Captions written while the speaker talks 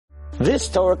This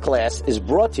Torah class is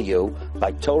brought to you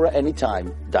by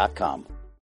TorahAnytime.com.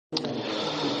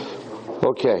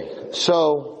 Okay,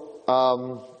 so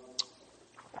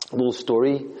little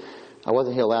story. I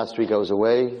wasn't here last week. I was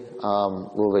away,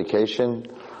 little vacation,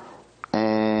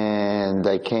 and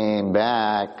I came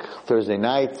back Thursday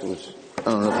night. I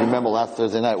don't know if you remember, last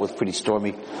Thursday night was pretty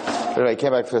stormy. But I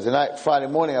came back Thursday night. Friday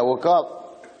morning, I woke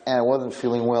up and I wasn't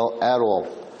feeling well at all.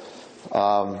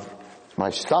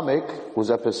 My stomach was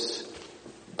up as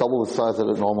double the size that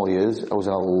it normally is. I was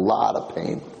in a lot of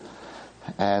pain.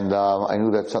 And I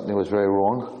knew that something was very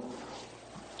wrong.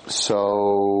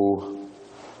 So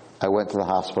I went to the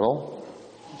hospital.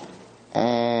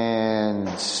 And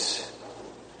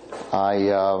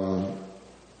I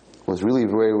was really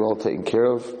very well taken care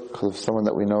of because of someone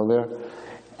that we know there.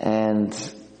 And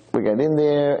we got in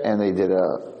there and they did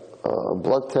a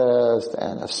blood test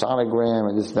and a sonogram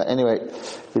and this and that. Anyway,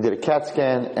 they did a CAT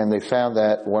scan and they found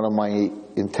that one of my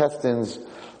intestines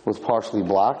was partially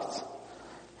blocked,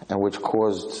 and which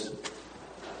caused,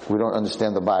 we don't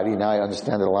understand the body. Now I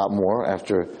understand it a lot more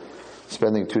after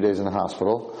spending 2 days in the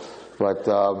hospital. But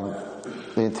the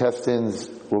intestines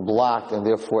were blocked and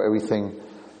therefore everything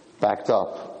backed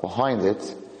up behind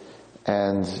it,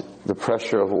 and the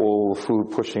pressure of all the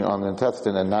food pushing on the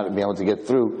intestine and not being able to get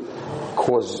through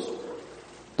caused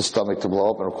the stomach to blow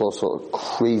up, and of course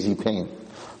crazy pain.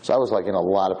 So I was like in a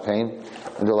lot of pain,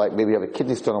 and they're like, maybe you have a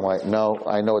kidney stone. I'm like, no,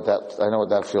 I know what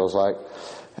that feels like.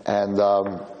 And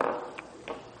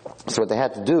so what they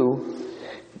had to do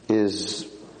is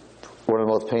one of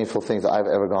the most painful things that I've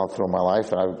ever gone through in my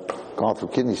life, and I've gone through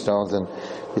kidney stones. And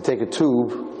you take a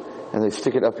tube and they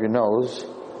stick it up your nose.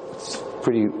 It's a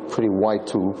pretty wide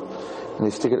tube, and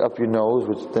they stick it up your nose,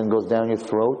 which then goes down your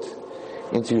throat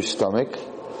into your stomach,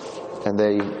 and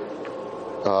they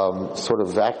sort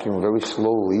of vacuum very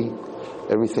slowly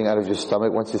everything out of your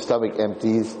stomach. Once your stomach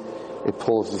empties, it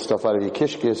pulls the stuff out of your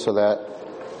kishkis so that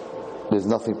there's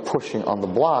nothing pushing on the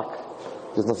block.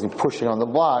 There's nothing pushing on the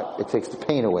block. It takes the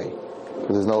pain away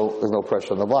because there's no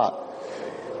pressure on the block.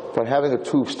 But having a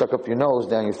tube stuck up your nose,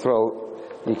 down your throat,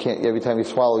 you can't. Every time you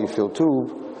swallow, you feel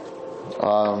tube.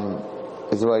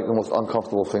 Is like the most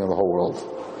uncomfortable thing in the whole world.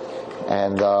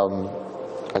 And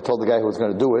I told the guy who was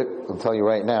going to do it, I'm telling you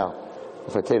right now,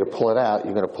 if I tell you to pull it out,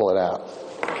 you're going to pull it out.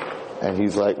 And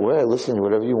he's like, well, listen,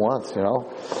 whatever you want, you know.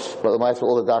 But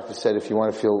all the doctors said, if you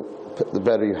want to feel the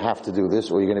better, you have to do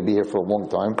this, or you're going to be here for a long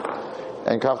time.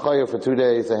 And for 2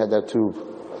 days, I had that tube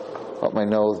up my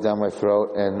nose, down my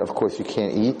throat, and of course you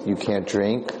can't eat, you can't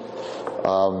drink.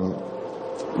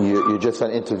 You're just on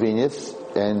intravenous,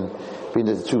 and being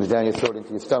the tube's down your throat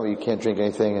into your stomach, you can't drink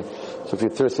anything. And so if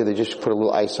you're thirsty, they just put a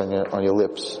little ice on your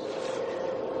lips.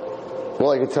 All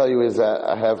I can tell you is that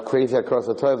I have crazy Hakarat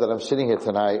Hatov that I'm sitting here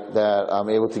tonight, that I'm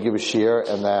able to give a shiur,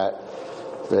 and that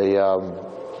they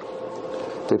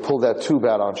pulled that tube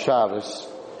out on Shabbos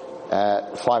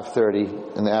at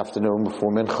 5:30 in the afternoon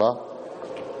before Mincha.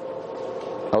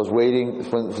 I was waiting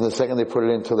from the second they put it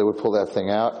in until they would pull that thing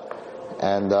out,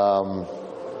 and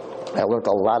I learned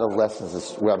a lot of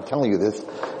lessons. I'm telling you this.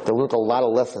 I learned a lot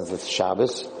of lessons this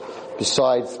Shabbos,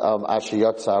 besides Asher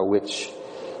Yatzar, which,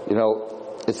 you know,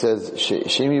 it says,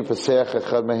 Shemi Paseach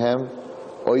Echad Mehem,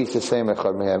 or Yisasem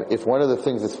Echad Mehem. If one of the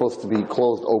things that's supposed to be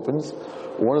closed opens,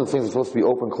 one of the things that's supposed to be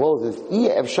open closes,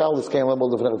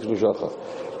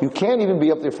 you can't even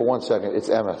be up there for 1 second. It's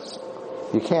MS.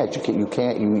 You can't. You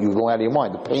go out of your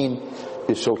mind. The pain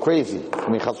is so crazy. I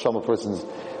mean, Chas V'Shalom, a person's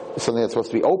something that's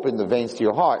supposed to be open, the veins to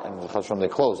your heart, and Chas V'Shalom, they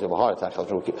close. You have a heart attack.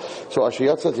 So Asher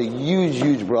Yatzar is a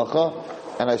huge bracha,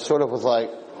 and I sort of was like,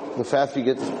 the faster you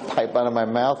get this pipe out of my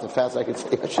mouth, the faster I can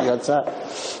say Asher Yatzar.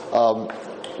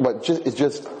 But it's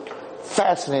just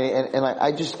fascinating, and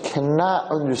I just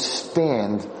cannot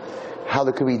understand how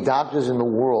there could be doctors in the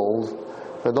world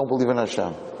that don't believe in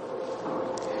Hashem.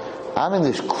 I'm in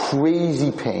this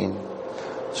crazy pain,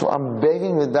 so I'm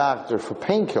begging the doctor for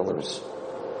painkillers.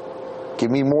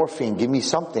 Give me morphine, give me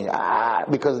something,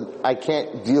 because I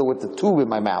can't deal with the tube in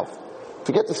my mouth.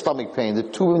 Forget the stomach pain, the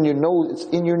tube in your nose, it's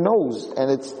in your nose,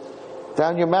 and it's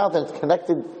down your mouth, and it's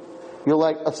connected. You're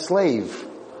like a slave.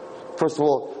 First of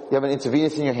all, you have an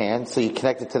intravenous in your hand, so you're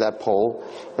connected to that pole,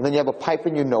 and then you have a pipe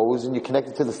in your nose, and you're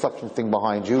connected to the suction thing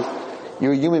behind you.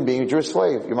 You're a human being, you're a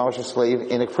slave. You're a slave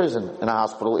in a prison, in a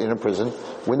hospital, in a prison.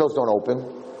 Windows don't open.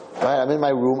 Right? I'm in my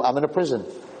room, I'm in a prison.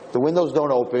 The windows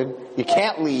don't open. You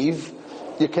can't leave.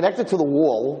 You're connected to the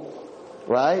wall,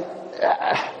 right?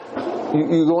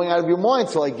 You're going out of your mind,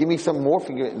 so like, give me some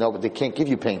morphine. No, but they can't give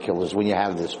you painkillers when you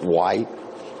have this. Why?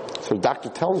 So the doctor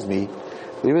tells me,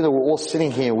 even though we're all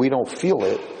sitting here and we don't feel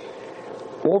it,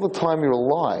 all the time you're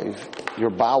alive,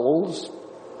 your bowels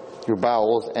your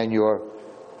bowels and your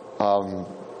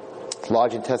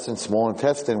large intestine, small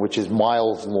intestine, which is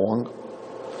miles long,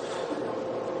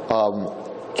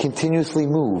 continuously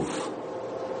move.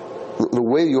 The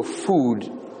way your food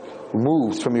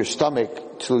moves from your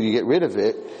stomach till you get rid of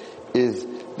it is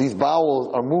these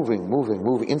bowels are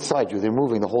moving inside you. They're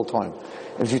moving the whole time.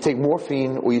 And if you take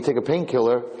morphine or you take a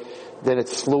painkiller, then it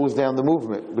slows down the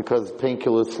movement, because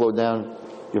painkillers slow down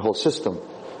your whole system.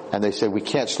 And they said, we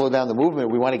can't slow down the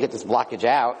movement. We want to get this blockage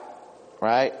out,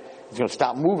 right? It's going to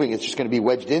stop moving. It's just going to be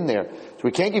wedged in there. So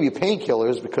we can't give you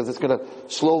painkillers because it's going to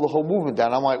slow the whole movement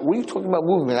down. I'm like, what are you talking about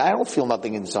movement? I don't feel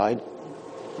nothing inside,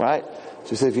 right? So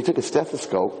he said, if you took a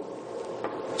stethoscope,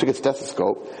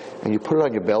 and you put it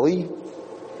on your belly,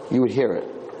 you would hear it.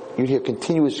 You'd hear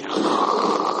continuous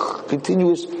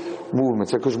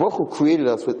movements. Because Baruch Hu created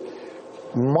us with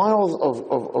miles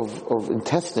of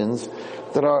intestines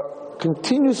that are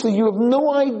continuously, you have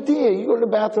no idea. You go to the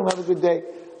bathroom, have a good day.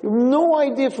 You have no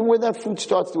idea from where that food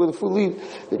starts to where the food leaves,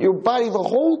 that your body the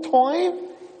whole time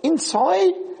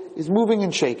inside is moving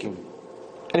and shaking.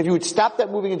 And if you would stop that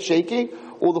moving and shaking,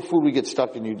 all the food would get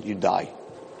stuck and you'd die.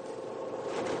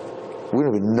 We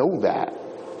don't even know that.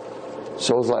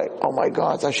 So it's like, oh my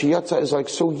God, Ashiyatza is like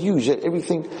so huge that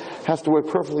everything has to work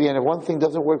perfectly, and if one thing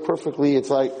doesn't work perfectly, it's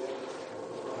like,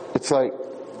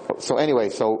 so anyway,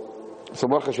 so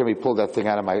Baruch Hashem, he pulled that thing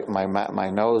out of my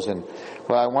nose, and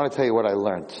well, I want to tell you what I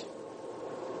learned,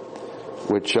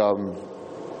 which,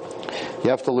 you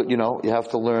have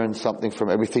to learn something from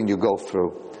everything you go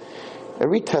through.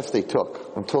 Every test they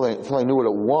took, until I knew what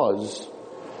it was,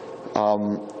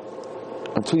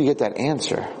 until you get that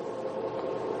answer.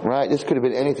 Right? This could have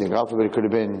been anything. God forbid it could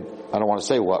have been, I don't want to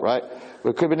say what, right? But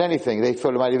it could have been anything. They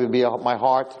thought it might even be my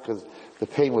heart, because the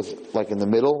pain was like in the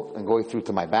middle and going through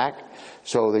to my back.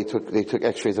 So they took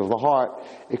x-rays of the heart.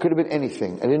 It could have been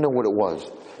anything. I didn't know what it was.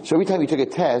 So every time you took a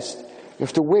test, you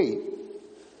have to wait.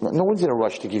 No one's in a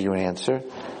rush to give you an answer.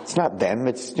 It's not them.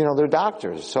 It's, they're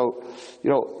doctors. So,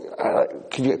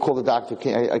 could you call the doctor?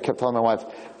 I kept telling my wife,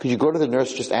 could you go to the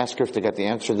nurse, just ask her if they got the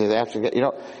answer? Did they actually get,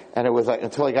 and it was like,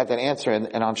 until I got that answer,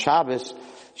 and on Shabbos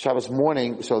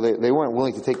morning, so they weren't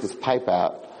willing to take this pipe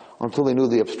out until they knew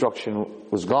the obstruction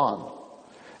was gone.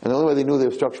 And the only way they knew the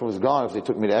obstruction was gone is if they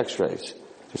took me to x-rays.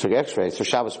 They took x-rays. So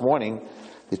Shabbos morning,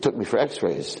 they took me for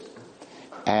x-rays.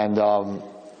 And,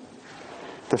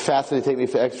 the faster they take me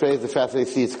for x-rays, the faster they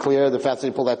see it's clear, the faster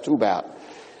they pull that tube out.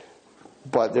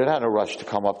 But they're not in a rush to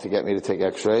come up to get me to take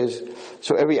x-rays.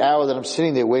 So every hour that I'm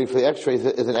sitting there waiting for the x-rays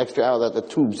is an extra hour that the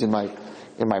tube's in my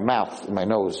mouth, in my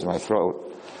nose, in my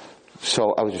throat.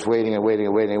 So I was just waiting,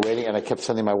 and I kept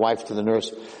sending my wife to the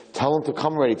nurse, tell them to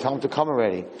come already.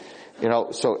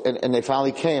 So, and they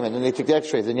finally came, and then they took the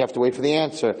x-rays, and you have to wait for the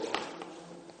answer.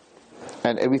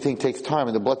 And everything takes time,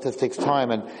 and the blood test takes time,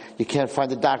 and you can't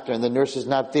find the doctor, and the nurse is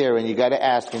not there, and you gotta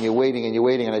ask, and you're waiting.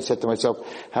 And I said to myself,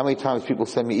 how many times people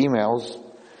send me emails,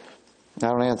 and I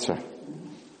don't answer.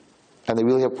 And they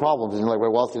really have problems, and they're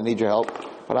like, well, I need your help,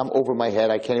 but I'm over my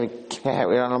head, I can't even,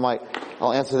 and I'm like,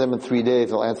 I'll answer them in 3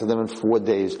 days, I'll answer them in 4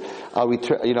 days. I'll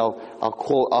return, I'll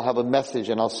call, I'll have a message,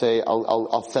 and I'll say,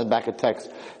 I'll send back a text.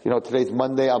 Today's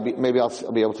Monday, I'll be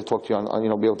able to talk to you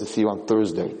on, be able to see you on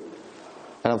Thursday.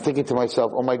 And I'm thinking to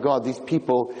myself, oh my God, these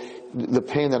people, the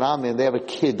pain that I'm in, they have a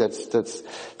kid that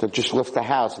just left the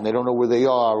house and they don't know where they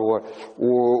are,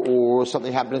 or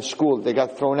something happened in school that they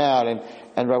got thrown out,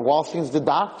 and Rav Wallstein's the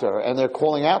doctor, and they're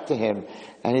calling out to him,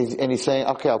 and he's saying,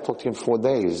 okay, I'll talk to you in 4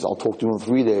 days, I'll talk to you in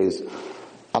 3 days,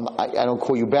 I don't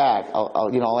call you back,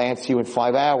 I'll answer you in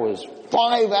 5 hours.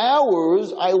 5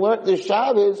 hours? I learned this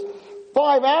Shabbos.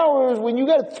 5 hours when you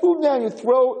got a tube down your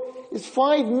throat is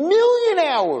 5 million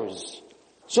hours.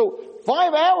 So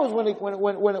 5 hours when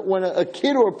a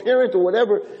kid or a parent or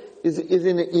whatever is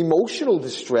in emotional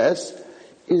distress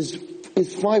is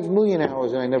 5 million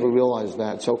hours, and I never realized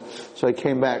that. So I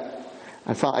came back.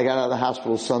 I got out of the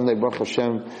hospital Sunday, Baruch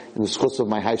Hashem, in the schutz of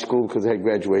my high school, because they had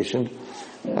graduation.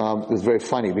 It was very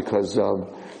funny because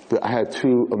I had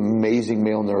 2 amazing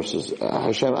male nurses.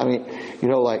 Hashem,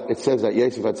 like it says that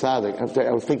Yosef HaTzadik.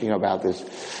 I was thinking about this.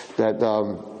 That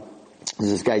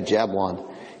there's this guy Jablon.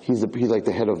 He's like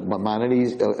the head of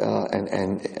Maimonides,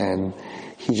 and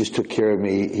he just took care of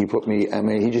me. He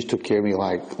just took care of me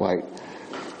like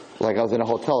I was in a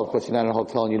hotel. Of course, you're not in a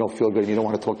hotel and you don't feel good and you don't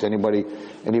want to talk to anybody.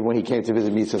 And even when he came to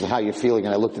visit me, he says, how are you feeling?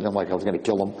 And I looked at him like I was going to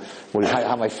kill him.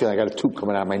 How am I feeling? I got a tube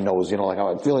coming out of my nose, like how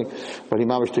I'm feeling. But he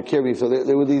mamish took care of me. So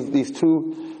there were these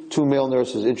two male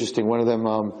nurses. Interesting. One of them,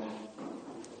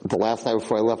 the last night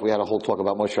before I left, we had a whole talk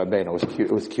about Moshe Rabbeinu.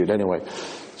 It was cute anyway.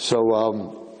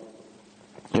 So,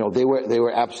 they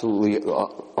were absolutely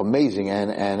amazing,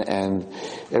 and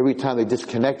every time they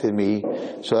disconnected me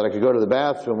so that I could go to the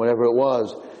bathroom, whatever it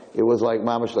was like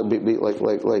mamash,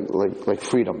 like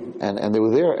freedom, and they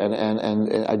were there,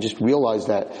 and I just realized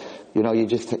that, you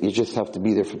just have to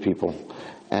be there for people,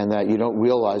 and that you don't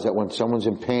realize that when someone's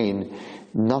in pain,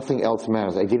 nothing else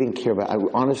matters. I didn't care about.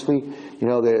 Honestly,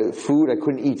 the food. I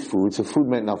couldn't eat food, so food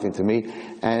meant nothing to me.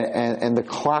 And the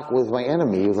clock was my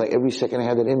enemy. It was like every second I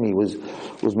had it in me was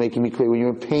making me crazy. When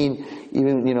you're in pain,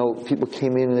 even people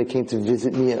came in and they came to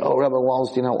visit me. And, Rabbi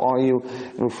Wallenstein, how are you?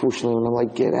 And unfortunately, and I'm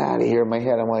like, get out of here. In my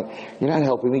head, I'm like, you're not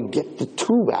helping me. Get the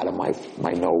tube out of my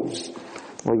nose.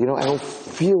 Well, I don't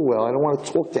feel well. I don't want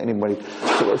to talk to anybody.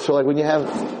 So like when you have,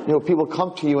 people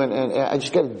come to you and I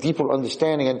just got a deeper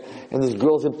understanding, and this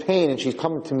girl's in pain and she's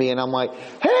coming to me and I'm like,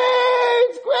 hey,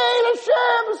 it's great,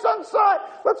 Hashem, the sunset,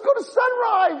 let's go to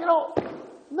sunrise,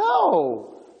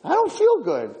 No, I don't feel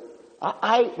good.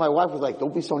 My wife was like,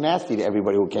 don't be so nasty to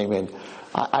everybody who came in.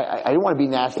 I didn't want to be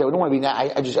nasty. I didn't want to be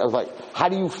nasty. I was like, how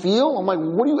do you feel? I'm like,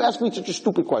 what do you ask me such a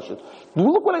stupid question?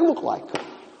 Look what I look like.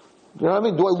 You know what I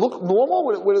mean? Do I look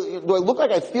normal? Do I look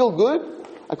like I feel good?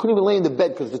 I couldn't even lay in the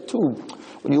bed because the tube,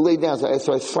 when you lay down, so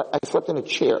I slept in a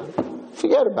chair.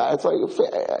 Forget about it. It's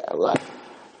like,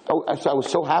 I was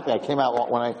so happy. I came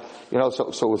out when so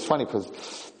it was funny because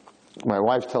my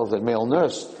wife tells that male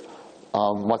nurse,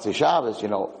 Motzei Shabbos,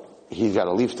 he's got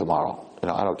to leave tomorrow.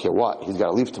 I don't care what. He's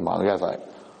got to leave tomorrow. The guy's like,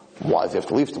 why does he have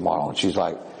to leave tomorrow? And she's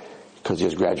like, because he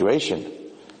has graduation.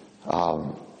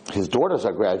 His daughters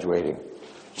are graduating.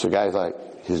 So the guy's like,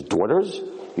 his daughters?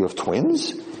 You have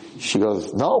twins? She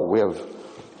goes, no,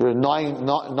 there are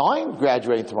nine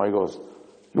graduating tomorrow. He goes,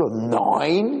 you have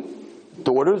 9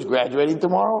 daughters graduating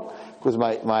tomorrow? Because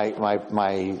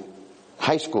my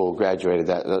high school graduated,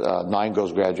 9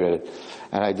 girls graduated.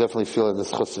 And I definitely feel that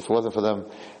this, if it wasn't for them,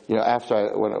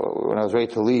 after when I was ready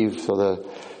to leave, so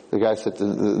the guy said, the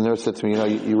nurse said to me,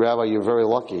 you Rabbi, you're very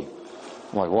lucky.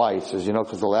 I'm like, why? He says,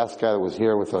 because the last guy that was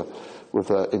here with a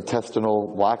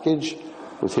intestinal blockage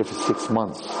was here for 6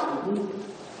 months.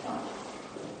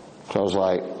 So I was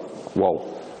like,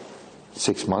 whoa,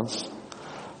 6 months?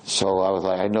 So I was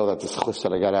like, I know that the chus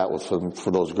that I got out was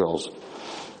for those girls.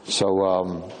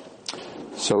 So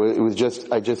it was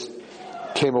I just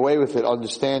came away with it,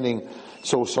 understanding.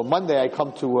 So Monday I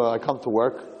come to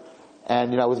work,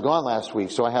 and I was gone last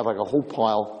week, so I have like a whole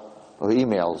pile of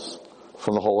emails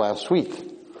from the whole last week.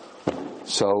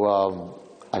 So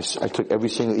I took every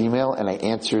single email and I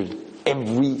answered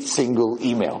every single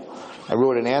email. I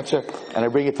wrote an answer and I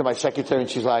bring it to my secretary and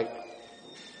she's like,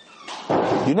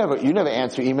 you never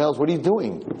answer emails. What are you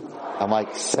doing? I'm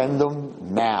like, send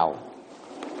them now.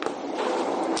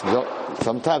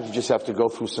 Sometimes you just have to go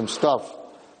through some stuff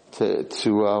to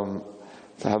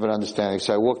have an understanding.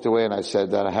 So I walked away and I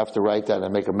said that I have to write that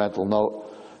and make a mental note.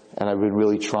 And I've been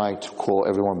really trying to call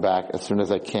everyone back as soon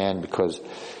as I can, because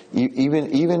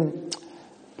even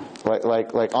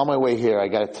like on my way here, I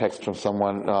got a text from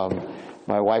someone,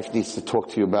 my wife needs to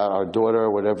talk to you about our daughter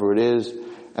or whatever it is.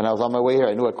 And I was on my way here.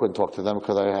 I knew I couldn't talk to them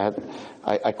because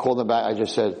I called them back. I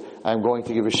just said, I'm going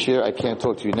to give a shir. I can't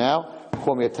talk to you now.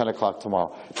 Call me at 10 o'clock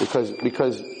tomorrow.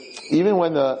 Because even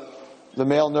when the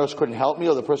male nurse couldn't help me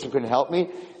or the person couldn't help me,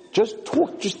 just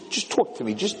talk to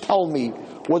me. Just tell me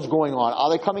what's going on. Are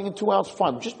they coming in 2 hours?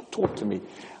 Fine. Just talk to me.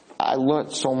 I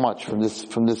learned so much from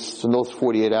those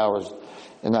 48 hours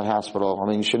in that hospital. I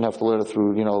mean, you shouldn't have to learn it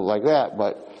through, like that,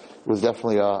 but it was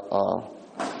definitely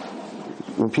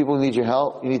when people need your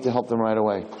help, you need to help them right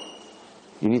away.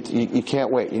 You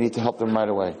can't wait. You need to help them right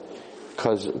away.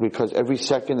 Because every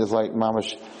second is like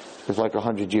mamash, is like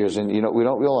 100 years, and we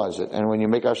don't realize it. And when you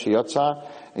make Asher Yatzah,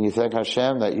 and you thank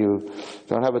Hashem that you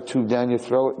don't have a tube down your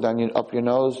throat, up your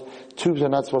nose. Tubes are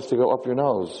not supposed to go up your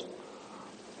nose.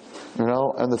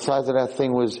 And the size of that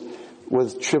thing was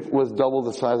double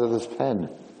the size of this pen.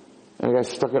 And the guy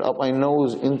stuck it up my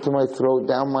nose, into my throat,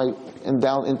 down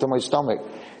into my stomach.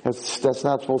 That's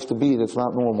not supposed to be. That's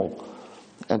not normal.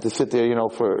 And to sit there,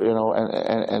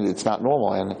 and it's not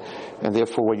normal. And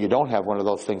therefore, when you don't have one of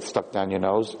those things stuck down your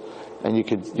nose, and you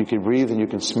could breathe and you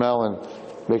can smell and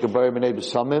make a bari b'nei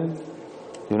b'samim,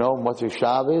 Motzei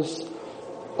Shabbos.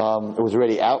 It was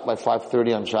already out by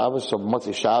 5:30 on Shabbos, so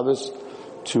Motzei Shabbos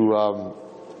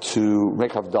to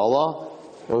make Havdalah.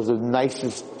 It was the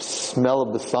nicest smell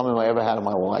of the samim I ever had in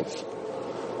my life.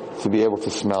 To be able to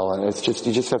smell, and you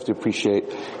just have to appreciate,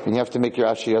 and you have to make your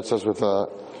Asher Yatzos with a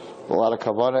lot of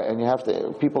kavanah,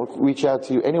 and people reach out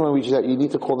to you. Anyone reaches out, you need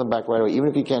to call them back right away. Even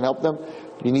if you can't help them,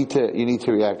 you need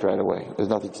to react right away. There's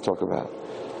nothing to talk about.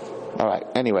 All right.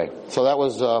 Anyway, so that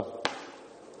was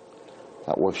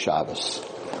Shabbos.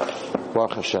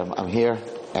 Baruch Hashem, I'm here,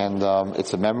 and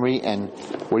it's a memory, and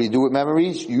what do you do with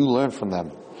memories? You learn from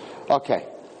them. Okay,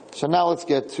 so now let's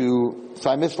get to, so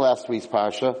I missed last week's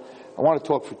Parasha. I want to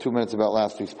talk for 2 minutes about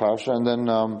last week's Parasha, and then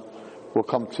we'll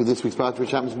come to this week's Parasha,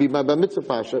 which happens to be my Bar Mitzvah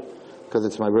Parasha, because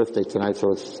it's my birthday tonight,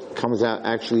 so it comes out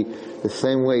actually the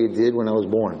same way it did when I was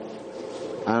born.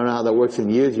 I don't know how that works in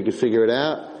years, you can figure it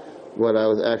out, but I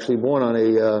was actually born on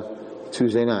a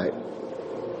Tuesday night.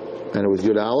 And it was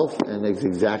Yud Aleph, and it's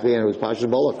exactly, and it was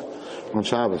Parashat Balak on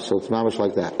Shabbos, so it's mamish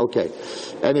like that. Okay.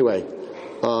 Anyway,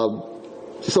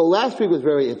 so last week was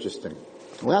very interesting.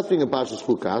 Last week in Parashat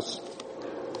Chukas,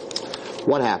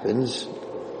 what happens?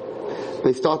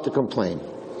 They start to complain.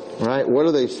 Right? What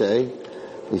do they say?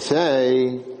 They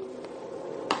say,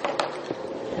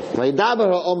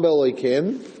 Vayidaber ha'om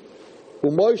be'Elokim,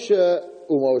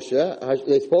 u'Moshe,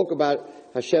 they spoke about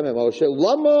Hashem and Moshe,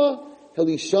 Lama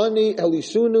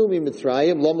Helisunu mi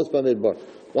Mitzrayim, Lamas b'Midbar.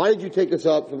 Why did you take us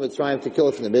up from Mitzrayim to kill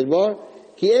us in the Midbar?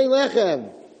 Ki ein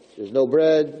lechem. There's no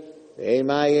bread. Ein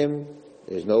mayim.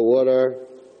 There's no water.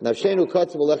 Nafshenu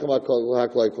katzim lechem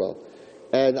ha'kol.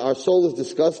 And our soul is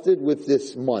disgusted with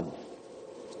this mun.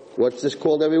 What's this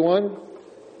called, everyone?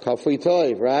 Kafri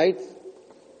toiv, right?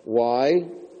 Why?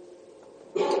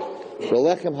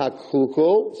 Lechem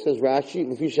ha'klukol, says Rashi,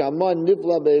 l'fi shaman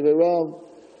nivla be'veram.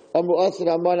 So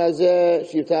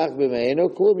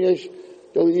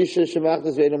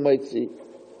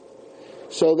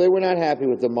they were not happy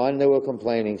with the man, they were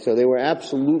complaining. So they were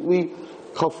absolutely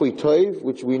kafri toiv,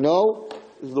 which we know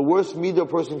is the worst midah a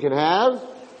person can have,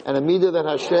 and a midah that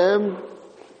Hashem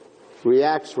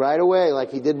reacts right away,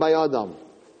 like he did by Adam.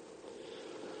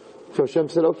 So Hashem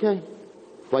said, okay.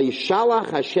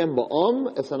 Vayishalach Hashem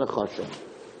ba'om es anachashem.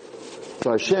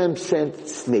 So Hashem sent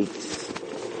snakes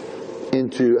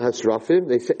into Hasrafim.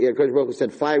 Kodesh Baruch Hu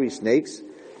sent fiery snakes,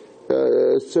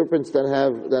 serpents that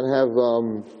have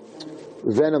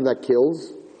venom that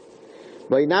kills.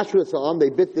 They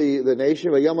bit the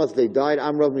nation. They died.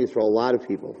 Amrav Yisrael, a lot of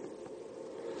people.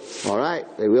 All right,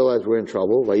 they realized we're in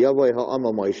trouble. They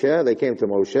came to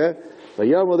Moshe.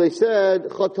 They said,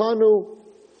 Chatanu,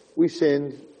 we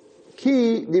sinned.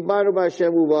 Ki dibaru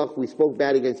b'Hashem uvach, we spoke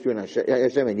bad against you and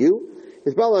Hashem and you.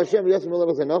 Hisbal Hashem yasem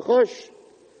elevas anachash.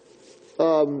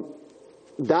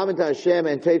 Daven to Hashem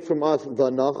and take from us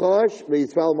the nachash.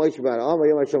 V'yisrael Moshe b'ara'am.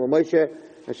 V'yom Hashem Moshe.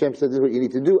 Hashem said, this is what you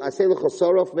need to do. Asay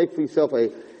l'chasarov, make for yourself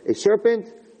a serpent.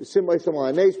 Put him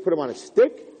on a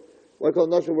stick.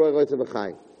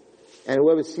 And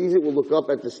whoever sees it will look up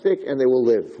at the stick and they will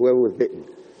live. Whoever was bitten.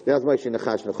 He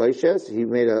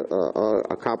made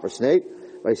a copper snake.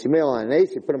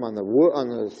 He put him on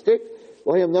the stick.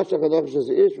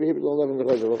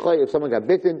 If someone got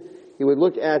bitten, he would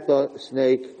look at the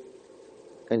snake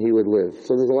and he would live.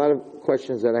 So there's a lot of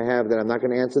questions that I have that I'm not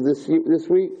going to answer this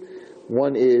week.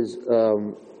 One is,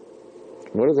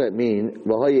 what does that mean?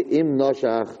 Right?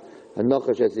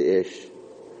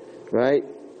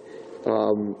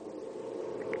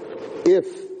 If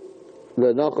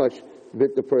the nachash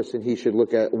bit the person, he should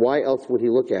look at, why else would he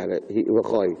look at it?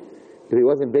 If he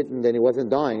wasn't bitten, then he wasn't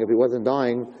dying. If he wasn't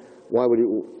dying, why would he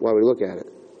look at it?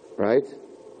 Right?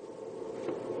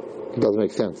 It doesn't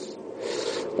make sense.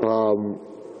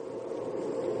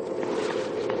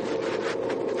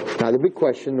 Now the big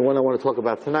question, the one I want to talk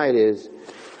about tonight is,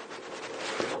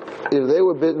 if they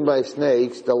were bitten by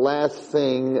snakes, the last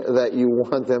thing that you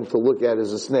want them to look at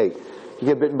is a snake. You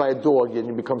get bitten by a dog and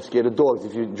you become scared of dogs.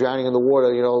 If you're drowning in the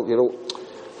water, you don't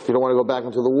want to go back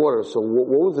into the water. So what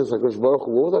was this? Like, what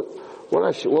was that? What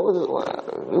was it?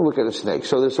 You look at a snake.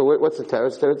 So what's the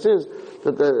teretz? The teretz is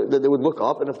that they would look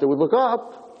up, and if they would look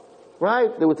up,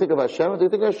 right, they would think of Hashem. If they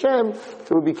think of Hashem,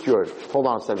 they would be cured. Hold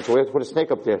on a second. So we have to put a snake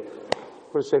up there.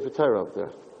 Put a Sefer Torah up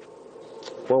there.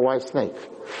 Well, why snake?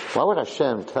 Why would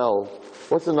Hashem tell,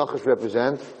 what's the Nachash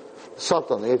represent?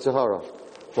 Satan, the Yetzer Hara.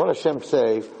 What does Hashem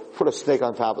say? Put a snake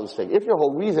on top of the snake. If your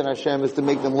whole reason, Hashem, is to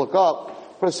make them look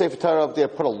up, put a Sefer Torah up there,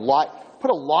 put a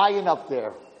lion up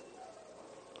there.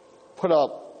 Put a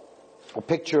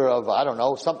picture of, I don't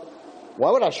know,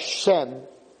 why would Hashem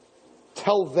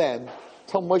tell Moshe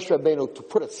Rabbeinu to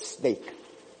put a snake?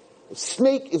 A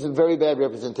snake is a very bad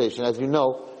representation. As you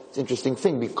know, it's an interesting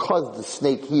thing, because the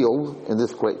snake healed, in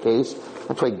this case,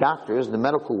 that's why doctors in the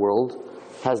medical world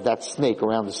has that snake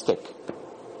around the stick.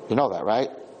 You know that, right?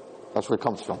 That's where it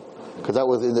comes from. Because that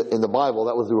was in the Bible,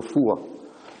 that was the refuah.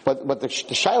 But the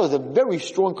Shiloh is a very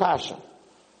strong kasha.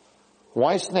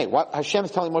 Why snake? Why,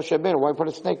 Hashem's telling Moshe Rabbeinu, why put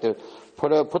a snake there?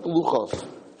 Put the luchos.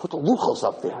 Put the luchos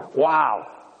up there. Wow.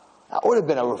 That would have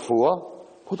been a refuah.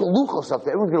 Put the luchos up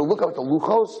there. Everyone's going to look up at the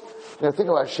luchos. They're going to think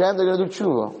of Hashem, they're going to do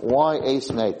tshuva. Why a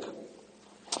snake?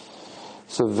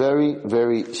 It's a very,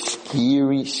 very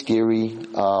scary, it's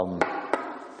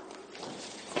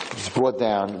brought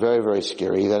down, very, very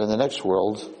scary, that in the next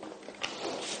world,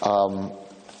 a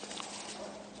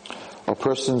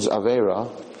person's Avera,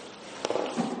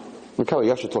 Mikhail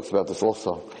Yasha talks about this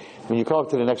also. When you come up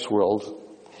to the next world,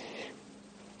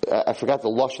 I forgot the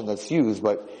lashon that's used,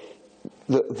 but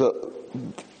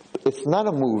it's not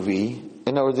a movie.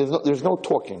 In other words, there's no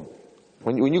talking.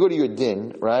 When you go to your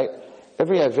din, right?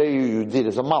 Every Avera you did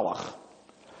is a malach.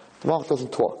 The malach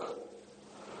doesn't talk.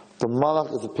 The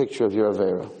malach is a picture of your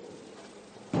Avera.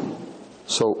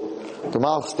 So the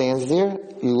malach stands there.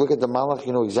 You look at the malach,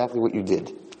 you know exactly what you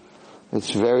did.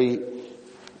 It's very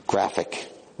graphic.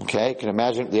 Okay, you can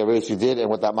imagine the Averas you did and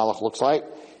what that malach looks like.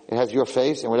 It has your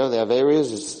face, and whatever the Avera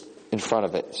is in front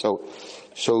of it. So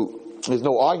there's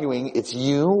no arguing. It's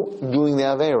you doing the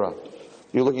Avera.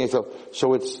 You're looking at yourself.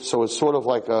 So it's sort of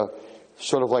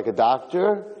like a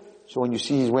doctor. So when you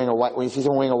see someone wearing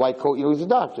a white coat, you know he's a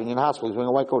doctor. And you're in the hospital, he's wearing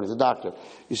a white coat, he's a doctor.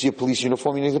 You see a police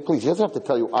uniform, you know he's a police. He doesn't have to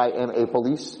tell you, I am a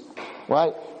police.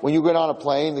 Right? When you get on a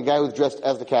plane, the guy who's dressed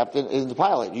as the captain is the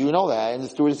pilot. You know that. And the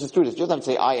stewardess is the stewardess. It doesn't have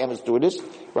to say, I am a stewardess.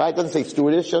 Right? It doesn't say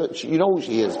stewardess. You know who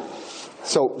she is.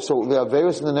 So the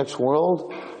Averas in the next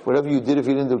world, whatever you did, if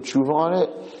you didn't do tshuva on it,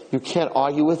 you can't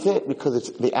argue with it because it's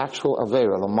the actual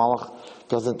Avera. The malach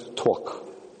doesn't talk.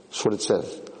 That's what it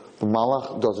says. The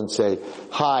malach doesn't say,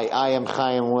 hi, I am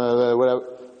Chaim, whatever.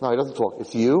 No, he doesn't talk.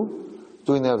 It's you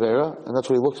doing the Avera, and that's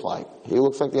what he looks like. He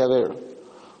looks like the Avera.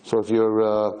 So if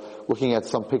you're looking at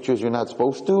some pictures you're not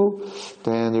supposed to,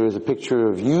 then there is a picture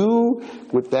of you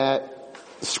with that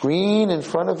screen in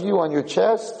front of you on your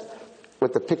chest,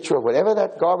 with the picture of whatever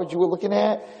that garbage you were looking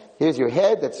at. Here's your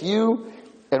head, that's you,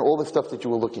 and all the stuff that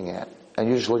you were looking at. And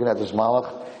you're just looking at this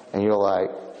malach, and you're like,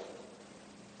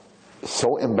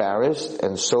 so embarrassed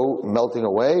and so melting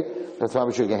away. That's why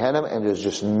we should Gehenna, and there's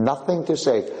just nothing to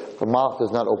say. The malach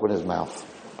does not open his mouth.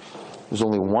 There's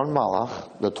only one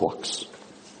malach that talks.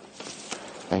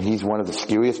 And he's one of the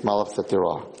scariest malachs that there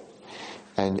are.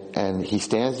 And he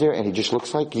stands there and he just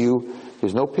looks like you.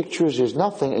 There's no pictures, there's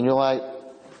nothing, and you're like,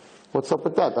 what's up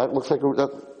with that? That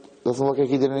doesn't look like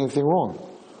he did anything wrong.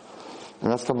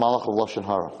 And that's the malach of Lashon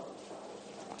Hara.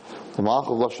 The malach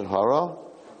of Lashon Hara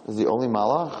is the only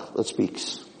malach that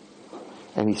speaks.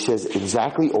 And he says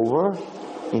exactly over,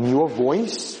 in your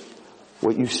voice,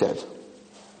 what you said.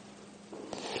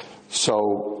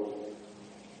 So,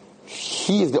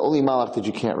 he is the only malach that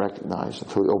you can't recognize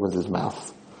until he opens his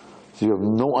mouth. So you have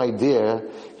no idea,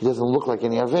 he doesn't look like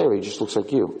any Avera, he just looks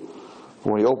like you.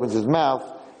 But when he opens his mouth,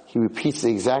 he repeats the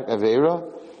exact Avera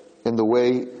in the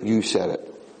way you said it.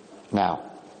 Now,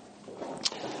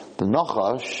 the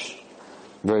Nachash,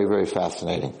 very, very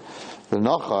fascinating. The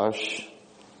Nachash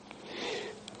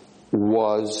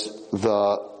was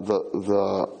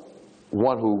the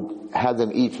one who had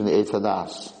them eat from the Eitz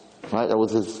Hadas. Right? That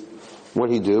was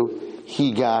what he do?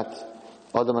 He got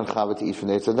Adam and Chava to eat from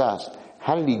the Eitz Hadas.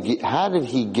 How did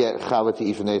he get Chava to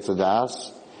eat from the Eitz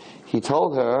Hadas? He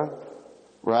told her,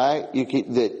 right,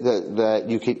 that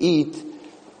you could eat,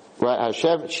 right,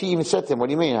 Hashem, she even said to him, what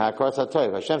do you mean? Hakarat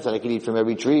Hatov. Hashem said I could eat from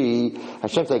every tree.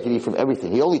 Hashem said I could eat from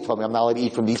everything. He only told me I'm not allowed to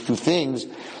eat from these two things.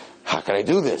 How can I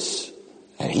do this?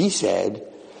 And he said,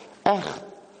 you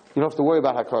don't have to worry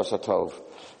about Hakarat Hatov.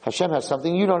 Hashem has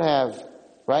something you don't have,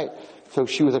 right? So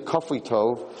she was a kafri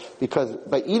tov, because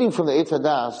by eating from the Eitz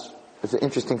Hadas, it's an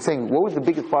interesting thing. What was the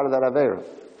biggest part of that Avera?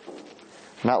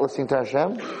 Not listening to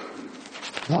Hashem?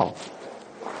 No.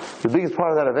 The biggest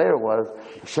part of that Avera was,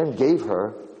 Hashem gave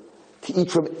her to eat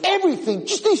from everything,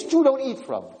 just these two don't eat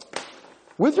from.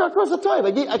 With your Hakarat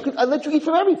Hatov, I let you eat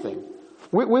from everything.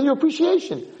 With your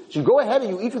appreciation. So you go ahead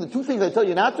and you eat from the two things I tell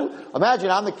you not to. Imagine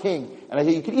I'm the king, and I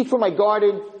say, you can eat from my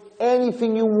garden,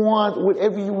 anything you want,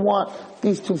 whatever you want.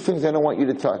 These two things I don't want you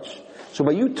to touch. So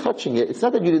by you touching it, it's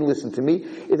not that you didn't listen to me,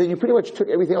 it's that you pretty much took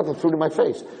everything else and threw it in my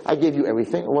face. I gave you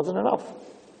everything, it wasn't enough.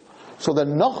 So the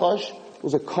Nachash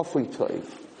was a kafri toiv.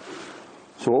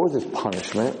 So what was his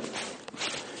punishment?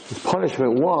 His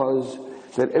punishment was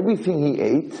that everything he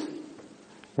ate,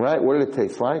 right, what did it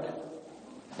taste like?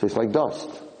 It tastes like dust.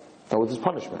 That was his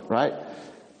punishment, right?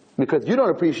 Because you don't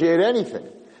appreciate anything.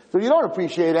 So if you don't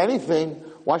appreciate anything,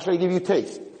 why should I give you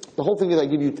taste? The whole thing is the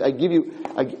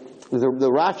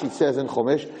Rashi says in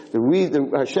Chumash,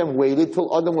 the Hashem waited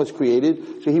till Adam was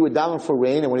created, so he would daven for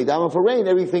rain, and when he davened for rain,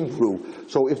 everything grew.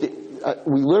 So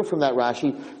we learn from that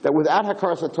Rashi that without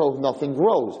Hakarat Hatov, nothing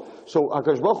grows. So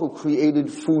HaKadosh Baruch Hu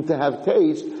created food to have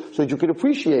taste, so that you could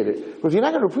appreciate it. But if you're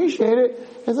not going to appreciate it,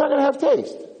 it's not going to have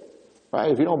taste. Right?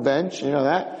 If you don't bench, you know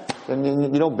that. and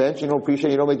you don't bench, you don't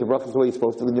appreciate, you don't make the brachas the way you're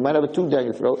supposed to, then you might have a tube down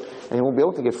your throat, and you won't be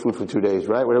able to get food for 2 days,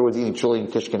 right? Whatever was eating chili and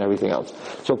kishka and everything else.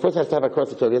 So a person has to have a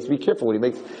Hakarat. He has to be careful when he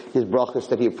makes his brachas,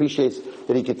 that he appreciates,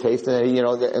 that he can taste, and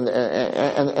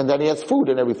and that he has food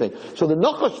and everything. So the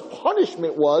Nachash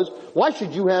punishment was, why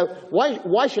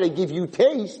should I give you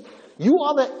taste? You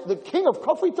are the king of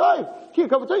Kafri Tov. King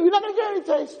of Kafri Tov, you're not going to get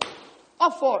any taste.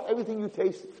 Afar, everything you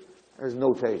taste, there's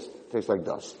no taste. It tastes like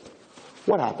dust.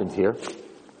 What happened here?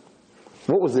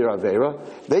 What was their Avera?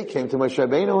 They came to Moshe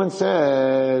Rabbeinu and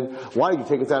said, why did you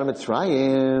take us out of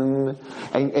Mitzrayim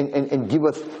and give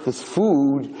us this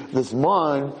food, this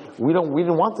man? We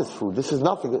didn't want this food. This is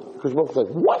nothing. Because Baruch said,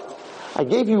 what? I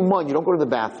gave you man. You don't go to the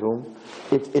bathroom.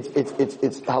 It's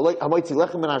hamaitzi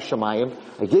lechem min hashamayim.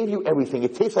 I gave you everything.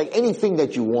 It tastes like anything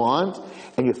that you want,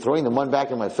 and you're throwing the man back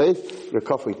in my face. You're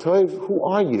Kafri Tov. Who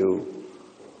are you?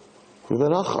 You're the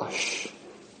Nachash.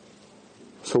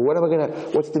 So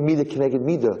what's the Midah Keneged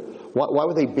Midah? Why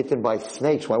were they bitten by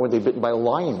snakes? Why were they bitten by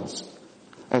lions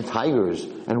and tigers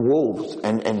and wolves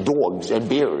and dogs and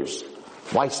bears?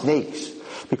 Why snakes?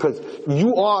 Because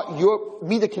your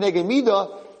Midah Keneged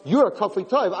Midah, you're a Kafri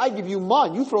Tov. I give you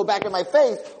man. You throw it back in my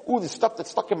face. Ooh, the stuff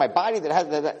that's stuck in my body that has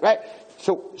that, right?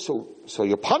 So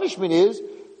your punishment is,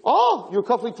 you're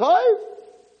Kafri Tov.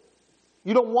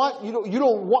 You don't want,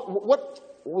 what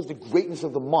was the greatness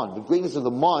of the man? The greatness of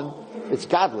the man, it's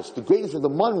godless. The greatness of the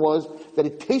man was that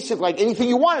it tasted like anything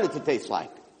you wanted it to taste like.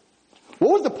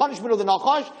 What was the punishment of the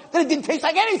Nachash? That it didn't taste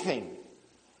like anything.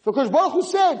 Because Baruch Hu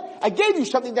said, I gave you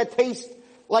something that tastes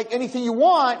like anything you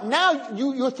want. Now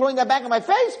you're throwing that back in my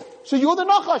face. So you're the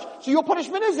Nachash. So your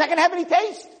punishment is not going to have any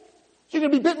taste. So you're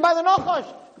going to be bitten by the Nachash.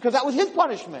 Because that was his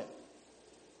punishment.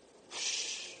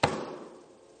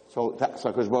 So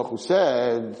because Baruch Hu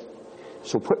said,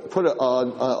 so put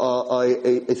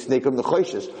a snake of the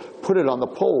choishes. Put it on the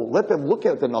pole. Let them look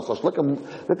at the Nachash. Let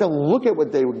them look at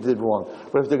what they did wrong.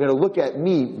 But if they're going to look at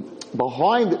me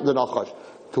behind the Nachash,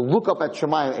 to look up at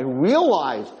Shemayim and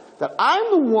realize that I'm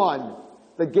the one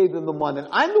that gave them the money, and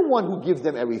I'm the one who gives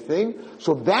them everything.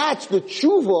 So that's the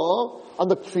tshuva on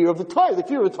the fear of the Tov. The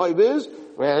fear of the Tov is,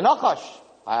 well, Nachash.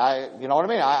 You know what I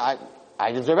mean?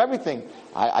 I deserve everything.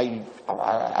 I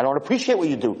don't appreciate what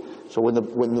you do. So when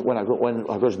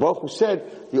Hakadosh Baruch Hu said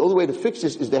the only way to fix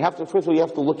this is they have to, first of all, you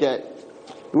have to look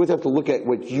at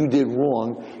what you did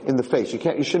wrong in the face.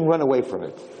 You shouldn't run away from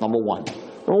it. Number one,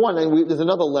 and there's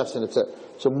another lesson. It's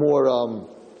a more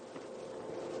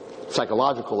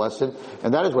psychological lesson,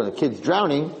 and that is when a kid's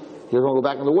drowning, he doesn't want to go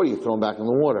back in the water. You throw him back in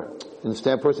the water.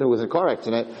 Instead, a person who was in a car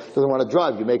accident doesn't want to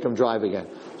drive. You make him drive again.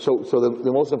 So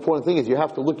the most important thing is you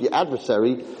have to look your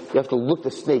adversary. You have to look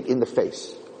the snake in the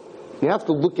face. You have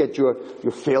to look at your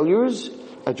failures,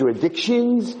 at your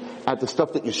addictions, at the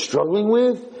stuff that you're struggling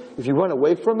with. If you run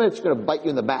away from it, it's going to bite you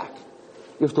in the back.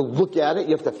 You have to look at it,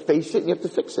 you have to face it, and you have to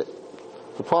fix it.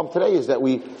 The problem today is that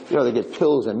they get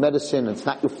pills and medicine, and it's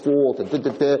not your fault, and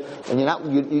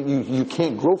you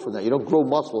can't grow from that. You don't grow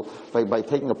muscle by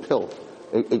taking a pill.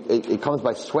 It comes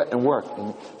by sweat and work.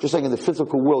 And just like in the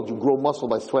physical world, you grow muscle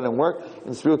by sweat and work.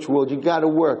 In the spiritual world, you gotta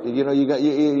work. You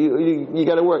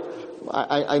gotta work.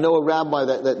 I know a rabbi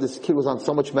that this kid was on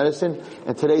so much medicine,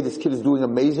 and today this kid is doing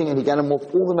amazing, and he got him off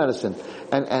all the medicine.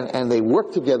 And they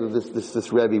worked together,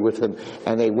 this Rebbe with him,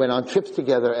 and they went on trips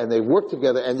together, and they worked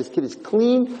together, and this kid is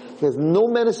clean, he has no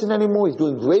medicine anymore, he's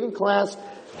doing great in class,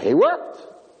 he worked.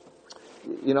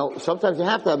 Sometimes you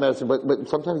have to have medicine, but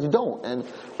sometimes you don't. And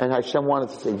Hashem wanted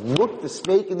to say, look the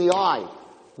snake in the eye.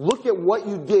 Look at what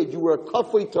you did. You were a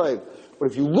kafri tov.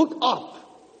 But if you look up,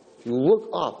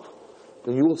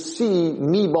 then you will see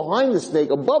me behind the snake,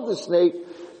 above the snake,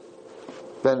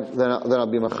 then I'll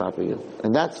be machaper you.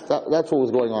 And that's what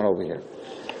was going on over here.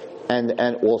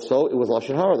 And also, it was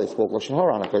Lashon Hara. They spoke Lashon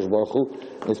Hara on HaKadosh Baruch Hu.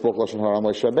 They spoke Lashon Hara on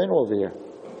Moshe Rabbeinu over here.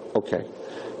 Okay.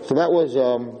 So that was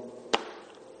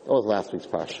last week's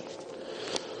Parsha.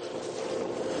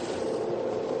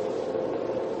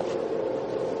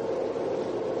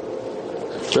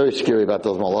 It's very scary about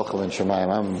those Malachim and Shemayim.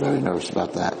 I'm very nervous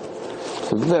about that.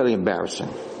 It's very embarrassing.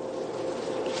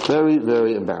 Very,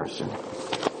 very embarrassing.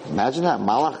 Imagine that.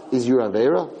 Malach is your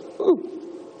Avera.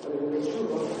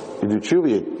 You do tshuva,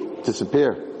 you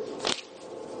disappear.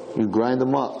 You grind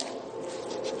them up.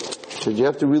 So you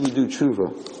have to really do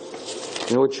tshuva.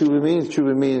 You know what tshuva means?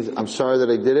 Tshuva means, I'm sorry that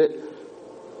I did it.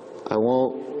 I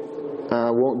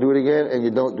won't do it again, and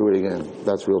you don't do it again.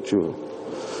 That's real tshuva.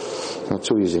 Not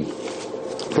so easy.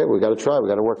 Okay, we gotta try, we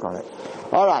gotta work on it.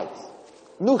 Alright.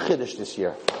 New Chiddush this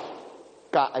year.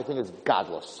 I think it's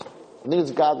godless.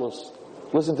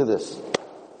 Listen to this.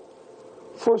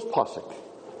 First pasuk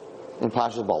in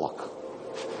Parashat Balak.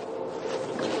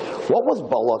 What was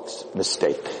Balak's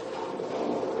mistake?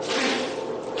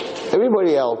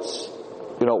 Everybody else,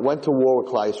 went to war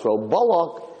with Klal Yisrael.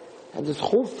 Balak had this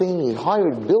whole thing. He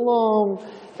hired Bilam,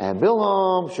 and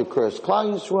Bilam should curse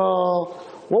Klal Yisrael.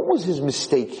 What was his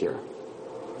mistake here?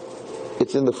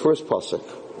 It's in the first pasuk.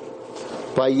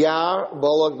 Vayar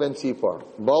Balak ben Tzipor.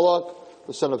 Balak,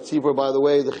 the son of Tzipor, by the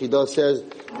way, the Chidah says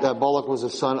that Balak was the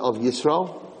son of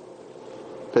Yisro.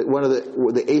 That one of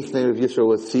the eighth name of Yisro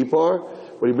was Tzipor.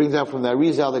 But he brings out from the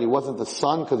Arizal that he wasn't the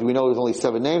son, because we know there's only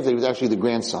 7 names, that he was actually the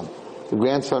grandson. The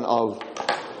grandson of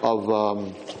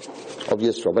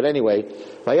Yisro. But anyway,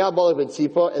 Vayar Balak ben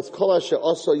Tzipor, it's kol asher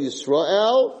asa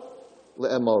Yisrael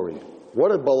le'emori.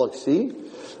 What did Balak see?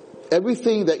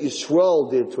 Everything that Yisrael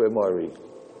did to Emori.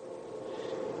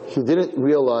 He didn't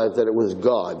realize that it was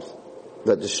God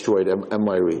that destroyed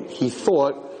Emori. He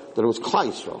thought that it was Klal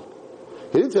Yisrael.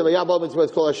 He didn't say, Vayar Balak ben Tzipor,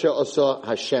 it's kol asher asa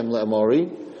Hashem le'emori.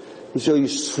 He said,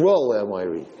 Yisrael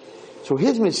le'emori. So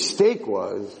his mistake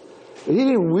was, he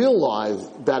didn't realize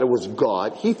that it was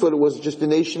God. He thought it was just the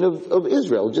nation of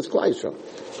Israel, just Klal Yisrael.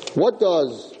 What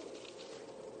does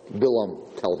Bilam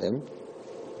tell him?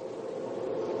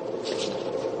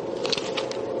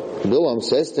 Bilam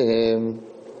says to him,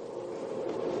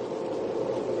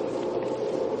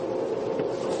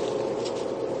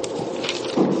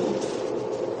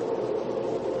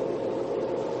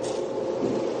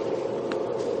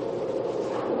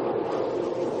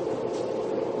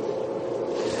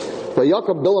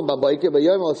 Vayakam Bilam babayke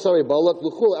vayom al sari Balak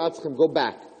luchul atzchem, go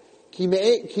back. Ki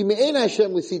me'en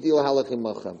Hashem l'siti lahalachim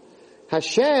machem.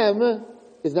 Hashem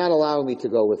is not allowing me to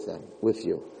go with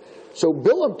you. So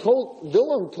Bilam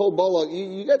told Balak,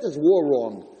 you got this war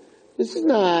wrong. This is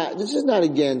not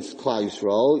against Klal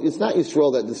Yisrael. It's not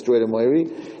Yisrael that destroyed Amori.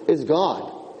 It's God.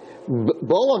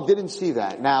 Balak didn't see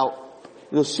that. Now,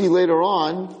 you'll see later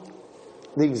on,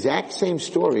 the exact same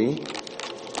story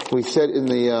we said in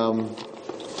the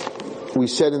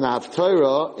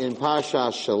Haftarah in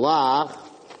Parashat Shalach,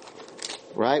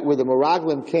 right, where the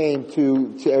Meraglim came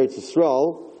to Eretz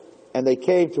Yisrael, and they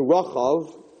came to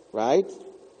Rachav, right?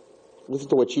 Listen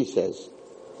to what she says.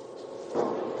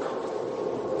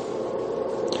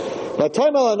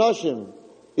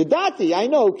 Yidati, I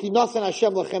know, ki nasan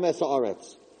Hashem lachem es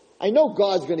haaretz. I know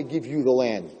God's going to give you the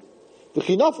land.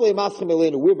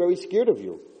 We're very scared of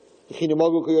you. Ki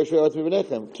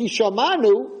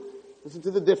shamanu, listen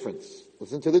to the difference.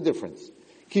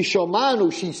 Ki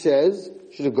shamanu, she says,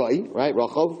 she's a guy, right,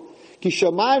 Rachav. Ki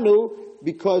shamanu,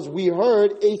 because we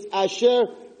heard, es asher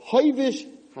hoivish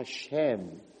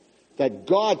Hashem, that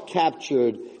God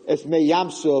captured es me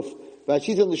Yamsuf, we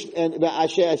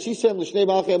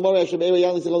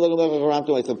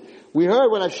heard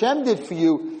what Hashem did for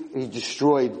you, He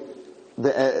destroyed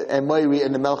the Emori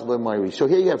and the Melech Emori. So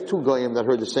here you have 2 goyim that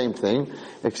heard the same thing,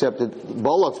 except that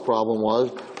Balak's problem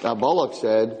was that Balak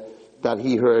said that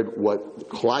he heard what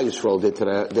Klal Yisrael did to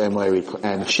the Emori,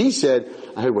 and she said,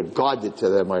 I heard what God did to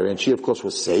the Emori, and she of course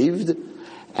was saved,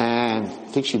 and I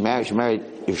think she married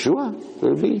Yeshua,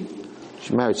 would it be?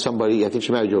 She married somebody, I think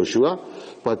she married Yoshua,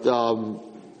 but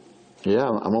yeah,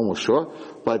 I'm almost sure.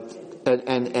 But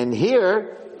and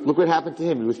here, look what happened to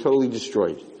him. He was totally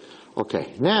destroyed.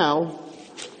 Okay, now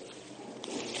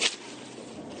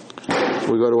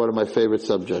we go to one of my favorite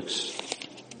subjects.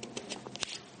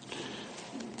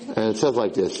 And it says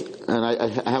like this, and I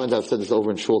haven't said this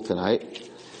over in shul tonight.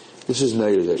 This is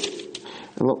Neirik.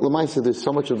 And Lamaisa, there's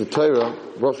so much of the Torah.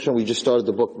 Baruch Hashem, we just started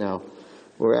the book now.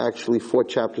 We're actually 4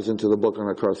 chapters into the book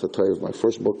on Hakarat, Torah, my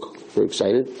first book. Very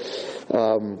excited.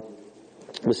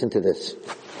 Listen to this.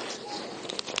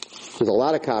 There's a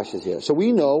lot of kashas here. So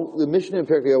we know, the Mishnah in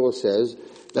Perkei Avos says,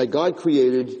 that God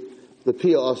created the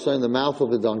Pia Asa in the mouth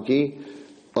of the donkey,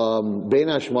 Bein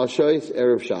Hashmashos,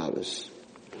 Erev Shabbos.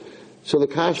 So the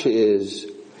kasha is,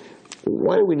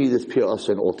 why do we need this Pia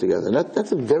Asa altogether? And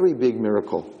that's a very big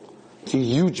miracle. It's a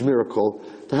huge miracle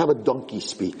to have a donkey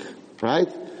speak,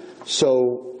 right?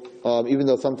 So, even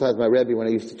though sometimes my Rebbe, when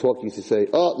I used to talk, used to say,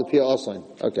 oh, the Pia Asa.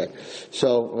 Okay.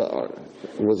 So,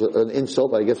 it was an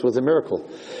insult, but I guess it was a miracle.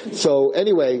 So,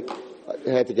 anyway, I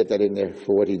had to get that in there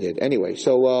for what he did. Anyway,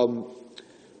 so,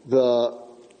 the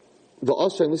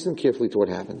Asa, listen carefully to what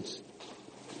happens.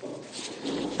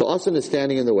 The Asa is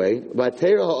standing in the way.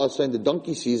 V'atera ha'asa, and the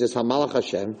donkey sees as Hamalach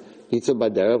Hashem, Yitzah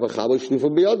Badera, v'chabo shlifu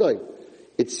b'yadai.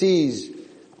 It sees,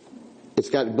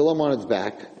 it's got Bilam on its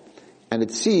back, and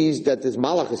it sees that this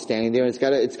Malach is standing there, and it's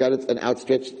got an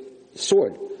outstretched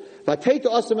sword. V'atei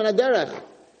to'asa min haderech.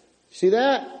 See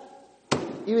that?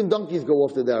 Even donkeys go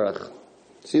off the derech.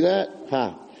 See that?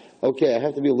 Ha. Okay, I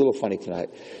have to be a little funny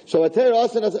tonight. So I tell you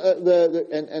also,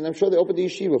 and I'm sure they opened the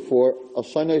yeshiva for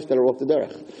asanos that are off the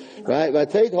derech, right?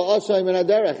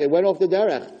 It went off the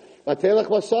derech.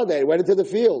 It went into the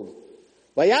field.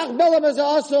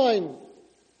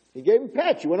 He gave him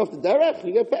patch. He went off the derech.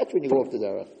 You get patch when you go off the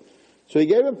derech. So he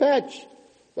gave him patch.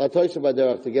 To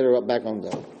get her up back on the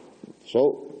derech.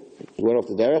 So he went off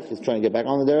the derech. He's trying to get back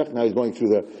on the derech. Now he's going through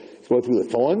the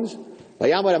thorns.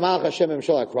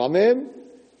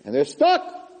 And they're stuck.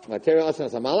 He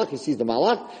sees the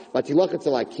malach.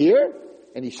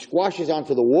 And he squashes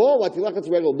onto the wall.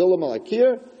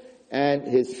 And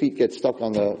his feet get stuck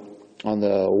on the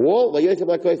wall. He hits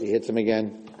him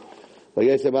again.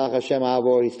 He's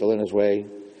still in his way.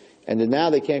 And then now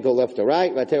they can't go left or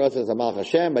right.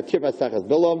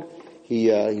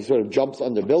 He sort of jumps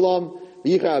under Bilam.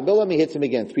 He hits him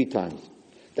again 3 times.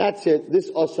 That's it. This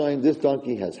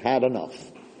donkey has had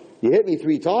enough. You hit me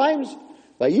 3 times.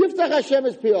 Hashem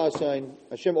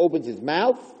opens his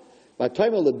mouth. And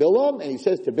he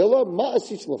says to Bilam,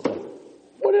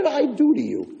 what did I do to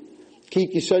you?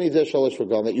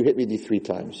 That you hit me these 3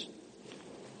 times.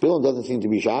 Bilam doesn't seem to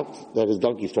be shocked that his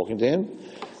donkey's talking to him.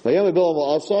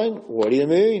 What do you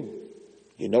mean?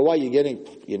 You know why you're getting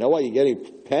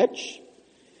petch?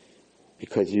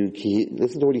 Because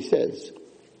listen to what he says.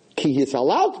 Ki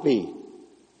hisalalt me.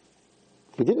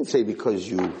 He didn't say because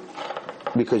you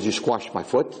squashed my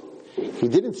foot. He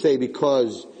didn't say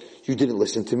because you didn't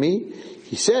listen to me.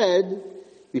 He said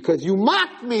because you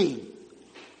mocked me.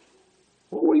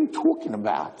 What are you talking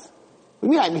about?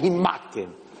 What do you mean he mocked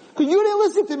him? Because you didn't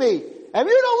listen to me. And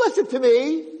if you don't listen to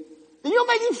me, then you're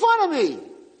making fun of me.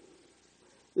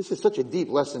 This is such a deep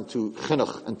lesson to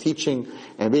chinuch and teaching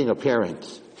and being a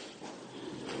parent.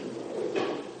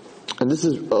 And this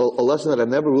is a lesson that I've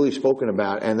never really spoken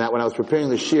about, and that when I was preparing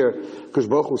the shir, because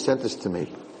Baruch Hu sent this to me.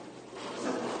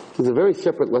 There's a very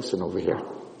separate lesson over here.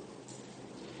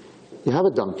 You have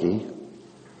a donkey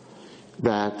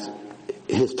that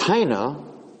his taina,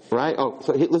 right?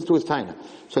 Listen to his taina.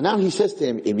 So now he says to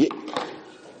him, if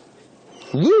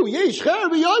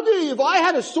I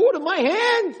had a sword in my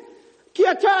hand,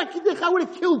 I would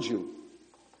have killed you.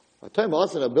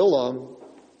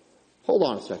 Hold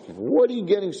on a second. What are you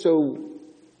getting so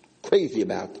crazy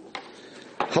about?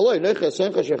 Aren't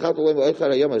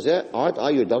I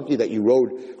your donkey that you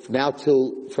rode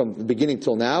from the beginning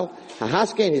till now?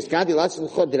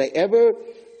 Did I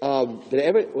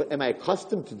ever, am I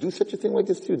accustomed to do such a thing like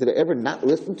this to you? Did I ever not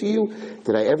listen to you?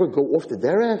 Did I ever go off the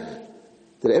derech?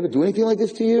 Did I ever do anything like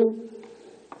this to you?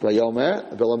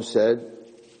 Bilam said,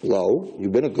 Lo,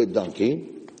 you've been a good donkey.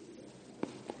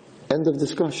 End of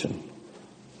discussion.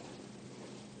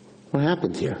 What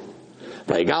happened here?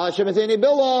 Hashem opened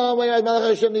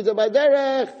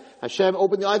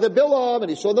the eyes of Bilam, and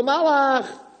he saw the malach,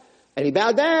 and he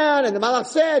bowed down, and the malach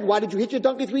said, why did you hit your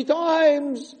donkey 3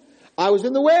 times? I was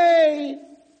in the way,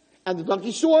 and the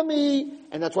donkey saw me,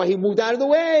 and that's why he moved out of the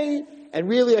way, and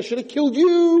really I should have killed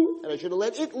you, and I should have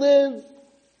let it live.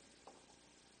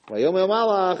 I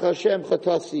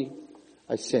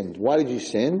sinned. Why did you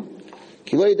sin?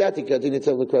 Because I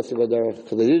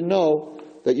didn't know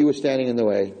that you were standing in the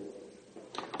way.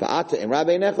 What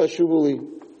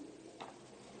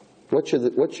should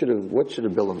have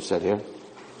Bilam said here?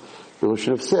 Bilam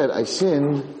should have said, I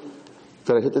sinned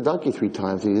that I hit the donkey 3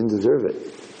 times and he didn't deserve it.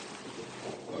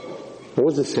 What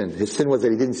was the sin? His sin was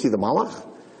that he didn't see the malach?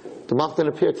 The malach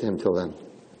didn't appear to him till then.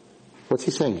 What's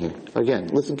he saying here? Again,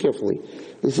 listen carefully.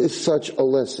 This is such a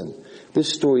lesson.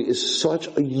 This story is such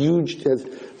a huge, has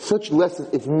such lessons.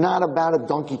 It's not about a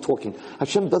donkey talking.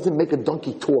 Hashem doesn't make a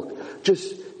donkey talk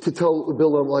just to tell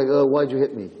Bilam, why'd you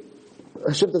hit me?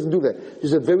 Hashem doesn't do that.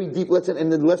 There's a very deep lesson, and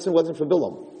the lesson wasn't for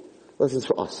Bilam. The lesson's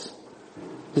for us.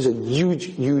 There's a huge,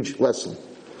 huge lesson.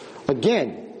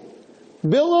 Again,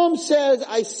 Bilam says,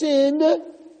 I sinned.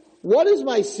 What is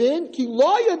my sin? Ki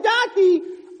lo yadati.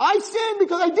 I sinned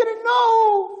because I didn't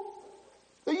know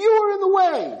that you were in the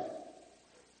way.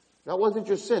 That wasn't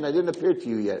your sin. I didn't appear to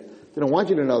you yet. Didn't want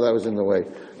you to know that I was in the way.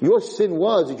 Your sin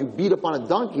was that you beat up on a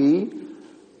donkey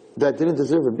that didn't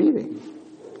deserve a beating.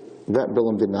 That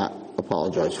Bilam did not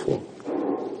apologize for.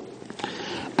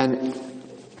 And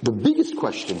the biggest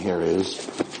question here is,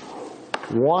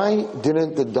 why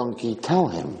didn't the donkey tell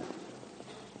him?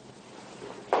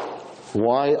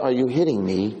 Why are you hitting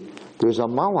me? There's a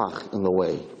malach in the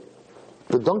way.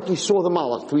 The donkey saw the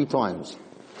malach 3 times.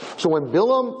 So when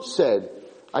Bilam said,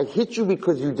 I hit you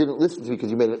because you didn't listen to me,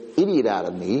 because you made an idiot out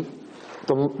of me,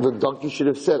 the donkey should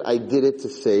have said, I did it to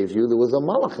save you. There was a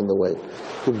malach in the way.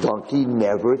 The donkey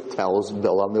never tells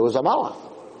Bilam there was a malach.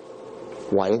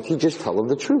 Why didn't he just tell him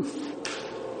the truth?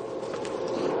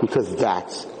 Because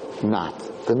that's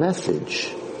not the message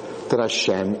that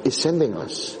Hashem is sending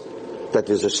us. That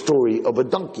there's a story of a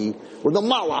donkey with a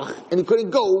malach, and he couldn't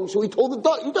go, so he told the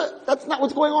donkey. That's not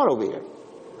what's going on over here.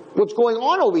 What's going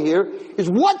on over here is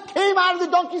what came out of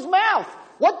the donkey's mouth.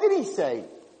 What did he say?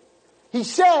 He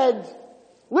said,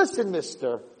 listen,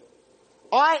 mister,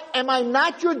 am I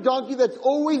not your donkey that's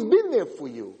always been there for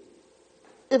you?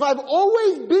 If I've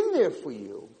always been there for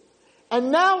you,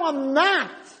 and now I'm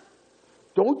not,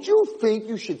 don't you think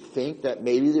you should think that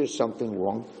maybe there's something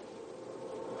wrong?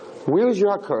 Where is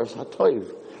your Hakarat Hatov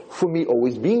for me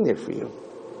always being there for you?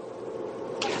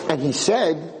 And he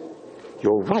said,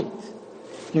 you're right.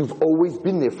 You've always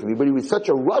been there for me. But he was such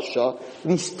a Russia,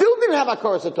 and he still didn't have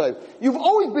Hakarat Hatov. You've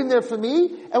always been there for me.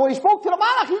 And when he spoke to the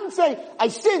Malach, he didn't say, I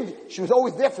sinned. She was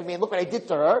always there for me, and look what I did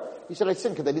to her. He said, I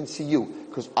sinned because I didn't see you,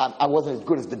 because I wasn't as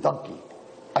good as the donkey.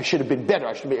 I should have been better.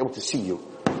 I should have been able to see you.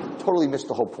 Totally missed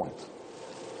the whole point.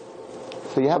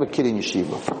 So you have a kid in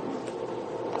yeshiva.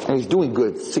 And he's doing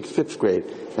good, 5th grade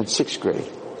and 6th grade.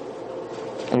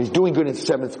 And he's doing good in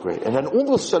 7th grade. And then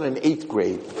all of a sudden in 8th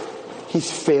grade,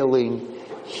 he's failing.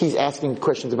 He's asking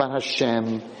questions about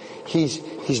Hashem.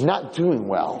 He's not doing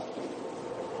well.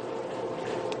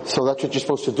 So that's what you're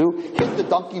supposed to do? Hit the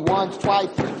donkey once, twice,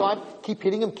 3 times. Keep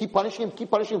hitting him, keep punishing him, keep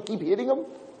punishing him, keep hitting him.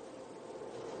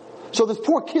 So this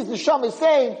poor kid's neshama is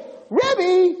saying,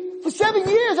 Rebbe, for 7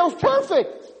 years I was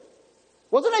perfect.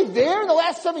 Wasn't I there in the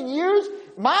last 7 years?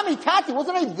 Mommy, Tati,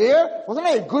 wasn't I there? Wasn't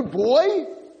I a good boy?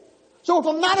 So if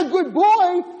I'm not a good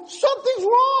boy, something's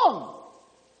wrong.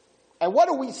 And what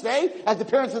do we say as the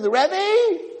parents of the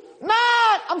Rebbe?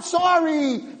 Not, I'm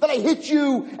sorry that I hit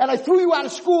you and I threw you out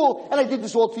of school and I did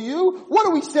this all to you. What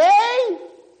do we say?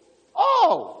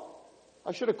 Oh,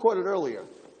 I should have caught it earlier.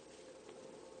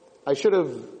 I should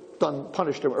have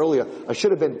punished him earlier. I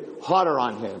should have been harder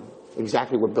on him.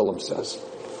 Exactly what Bilam says.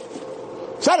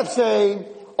 Instead of saying,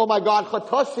 oh my God,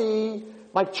 Chatasi,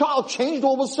 my child changed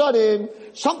all of a sudden,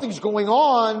 something's going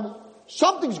on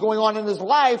in his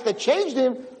life that changed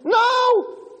him. No!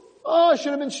 Oh, I should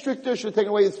have been stricter, should have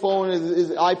taken away his phone, his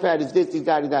iPad, his this, his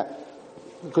that, his that.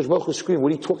 Because Baruch was screaming,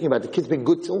 what are you talking about? The kid's been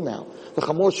good till now. The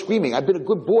Chamor is screaming, I've been a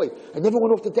good boy. I never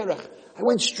went off the derech. I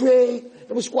went straight,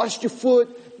 never squashed your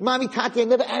foot. Mommy, Tati, I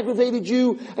never aggravated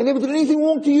you. I never did anything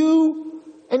wrong to you.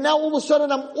 And now all of a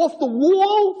sudden I'm off the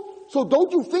wall. So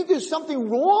don't you think there's something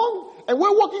wrong? And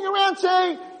we're walking around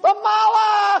saying, the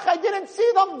Malach! I didn't see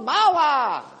the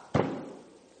Malach!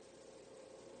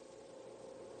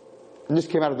 And this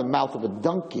came out of the mouth of a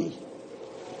donkey.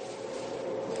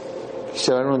 He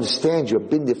said, I don't understand you. I've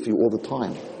been there for you all the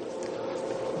time.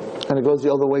 And it goes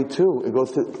the other way too. It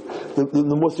goes to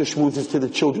the Muster Shmuz to the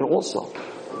children also.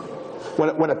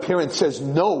 When a parent says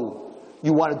no,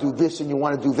 you want to do this and you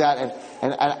want to do that,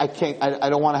 and I can't, I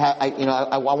don't want to have,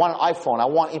 I want an iPhone, I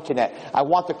want internet, I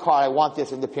want the car, I want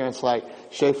this, and the parent's like,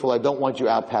 Shefel, I don't want you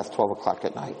out past 12 o'clock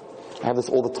at night. I have this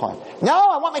all the time. No,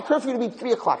 I want my curfew to be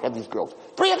 3 o'clock at these girls.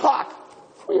 3 o'clock!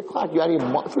 3 o'clock, you out of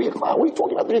your 3 o'clock? What are you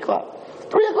talking about 3 o'clock?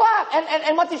 3 o'clock!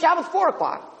 And Motzei Shabbos 4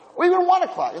 o'clock. Or even 1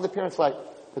 o'clock. And the parent's like,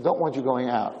 I don't want you going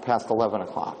out past 11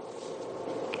 o'clock.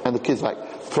 And the kid's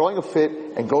like, throwing a fit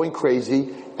and going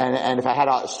crazy, and if I had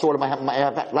a sword in my hand,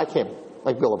 like him,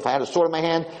 like Bill, if I had a sword in my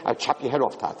hand, I'd chop your head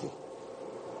off, Tati.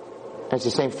 And it's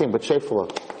the same thing, but Shefela,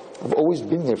 I've always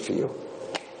been there for you.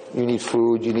 You need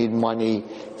food, you need money,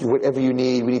 whatever you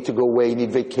need, we need to go away, you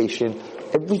need vacation.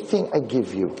 Everything I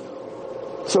give you.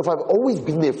 So if I've always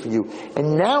been there for you,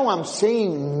 and now I'm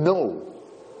saying no,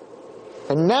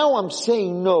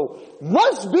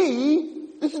 must be,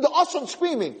 this is the Asan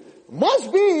screaming,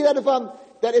 must be that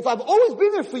if I've always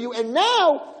been there for you, and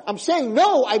now I'm saying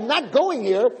no, I'm not going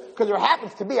here, because there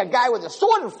happens to be a guy with a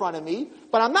sword in front of me,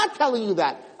 but I'm not telling you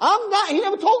that. He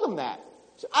never told him that.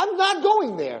 So I'm not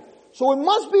going there. So it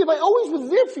must be if I always was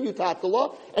there for you,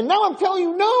 Tatullah, and now I'm telling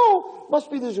you no, must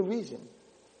be there's a reason.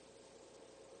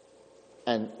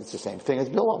 And it's the same thing as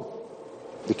Bilam.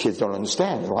 The kids don't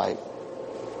understand. They're like,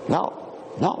 no,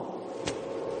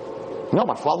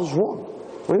 my father's wrong.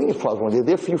 What do you mean your father's wrong? They're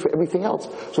there for you for everything else.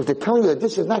 So if they're telling you that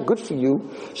this is not good for you,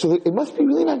 so it must be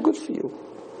really not good for you.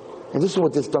 And this is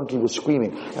what this donkey was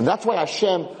screaming. And that's why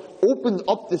Hashem opened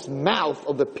up this mouth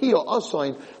of the Pia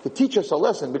Asain to teach us a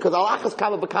lesson. Because Alachas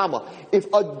Kama B'Kama, if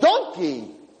a donkey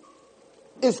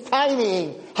is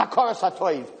tinying Hakarat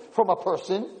Hatov from a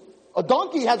person, a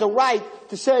donkey has a right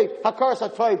to say Hakarat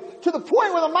Hatov to the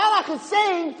point where the Malach is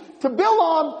saying to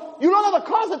Bilam, you don't have a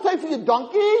Hakarat Hatov for your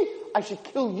donkey? I should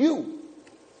kill you.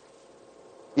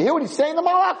 You hear what he's saying, the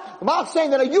Malach? The Malach's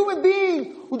saying that a human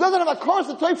being who doesn't have a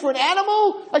Hakarat Hatov for an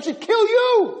animal, I should kill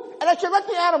you, and I should let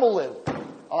the animal live.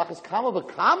 Allah is kama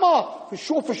v'kama. For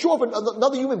sure, if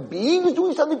another human being is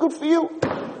doing something good for you,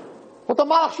 what the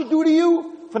malach should do to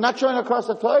you for not showing across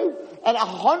the Hatov, and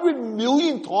 100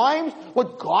 million times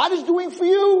what God is doing for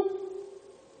you.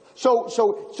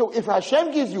 So if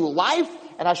Hashem gives you life,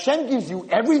 and Hashem gives you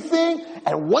everything,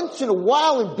 and once in a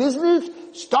while in business,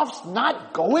 stuff's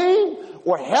not going,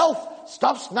 or health,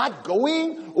 stuff's not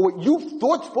going, or what you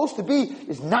thought supposed to be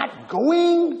is not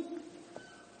going.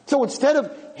 So instead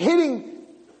of hitting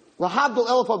Lahabdul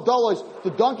Elef of dollars,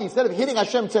 the donkey, instead of hitting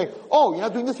Hashem and saying, oh, you're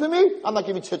not doing this for me? I'm not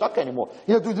giving tzedakah anymore.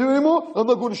 You're not doing this anymore? I'm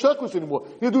not going to shakos anymore.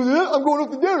 You're doing that? I'm going off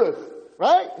the derech.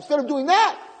 Right? Instead of doing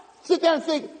that, sit down and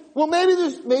think, well, maybe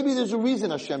there's a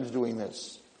reason Hashem's doing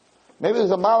this. Maybe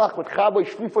there's a malach with chaboy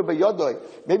shlifoy beyodoy.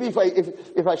 Maybe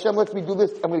if Hashem lets me do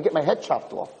this, I'm going to get my head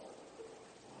chopped off.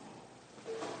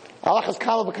 Allah has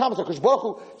kama v'kama. Because Baruch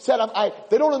Hu said,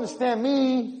 they don't understand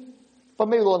me, but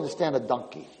maybe they'll understand a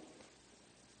donkey.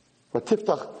 But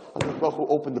Tiftach, Baruch Hu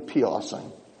opened the Piyah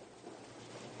Asayin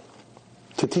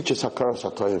to teach us Hakarat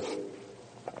Hatov,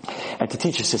 and to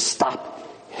teach us to stop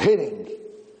hitting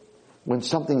when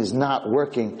something is not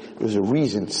working. There's a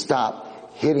reason.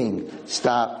 Stop hitting.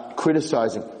 Stop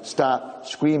criticizing. Stop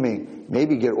screaming.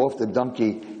 Maybe get off the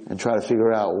donkey and try to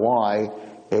figure out why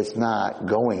it's not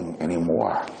going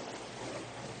anymore,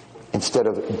 instead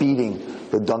of beating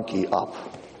the donkey up.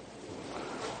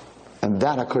 And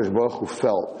that HaKadosh Baruch Hu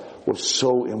felt was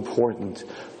so important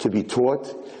to be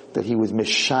taught, that he was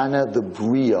Mishana the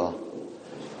Bria.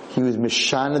 He was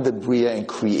Mishana the Bria and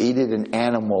created an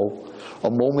animal,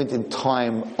 a moment in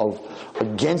time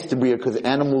against the Bria, because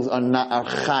animals are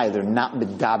chai, they're not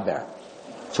medaber.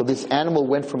 So this animal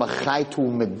went from a chai to a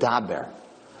medaber,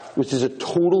 which is a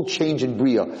total change in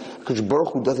Bria. Because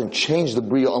Baruch Hu doesn't change the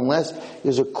Bria unless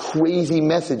there's a crazy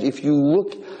message. If you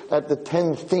look at the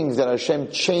 10 things that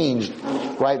Hashem changed,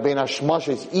 right, Bein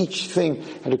Hashmashos, each thing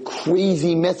had a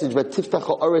crazy message. But Tiftach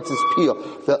ha'aretz is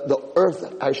piyah. The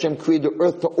earth, Hashem created the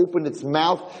earth to open its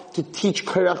mouth to teach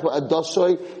Kerach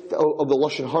v'adasoy of the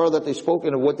Lashon Hara that they spoke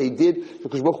and of what they did.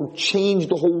 Because Baruch Hu changed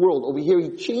the whole world. Over here,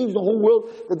 he changed the whole world,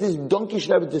 that this donkey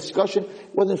should have a discussion.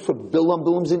 It wasn't for Bilam.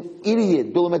 Bilam's an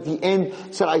idiot. Bilam at the end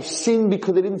said, I sinned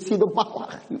because I didn't see the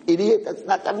malach. You idiot, that's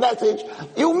not the message.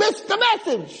 You missed the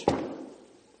message.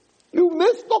 You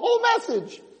missed the whole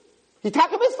message.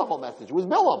 Hitaka missed the whole message. It was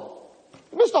Bilam.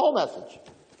 He missed the whole message.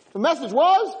 The message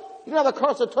was, you didn't have a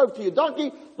Hakarat Hatov to your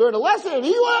donkey, learn a lesson, and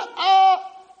he went,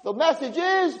 the message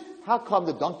is, how come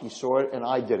the donkey saw it and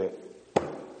I did it?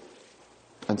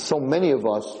 And so many of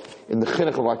us, in the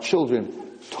chinuch of our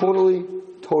children,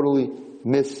 totally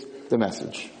miss the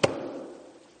message.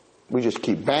 We just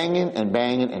keep banging and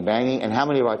banging and banging. And how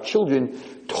many of our children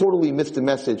totally miss the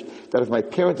message that if my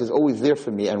parent is always there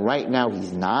for me and right now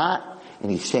he's not,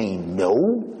 and he's saying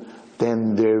no,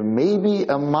 then there may be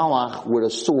a malach with a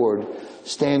sword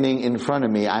standing in front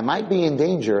of me. I might be in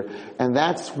danger, and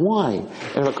that's why.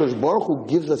 And because Baruch Hu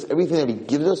gives us everything that he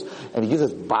gives us, and he gives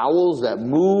us bowels that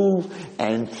move,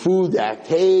 and food that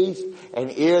tastes,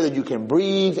 and air that you can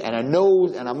breathe, and a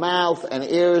nose, and a mouth, and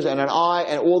ears, and an eye,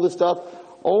 and all this stuff.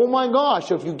 Oh my gosh,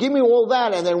 so if you give me all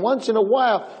that and then once in a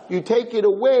while you take it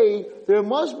away, there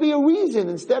must be a reason.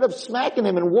 Instead of smacking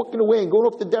him and walking away and going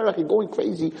off the derech and going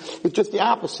crazy, it's just the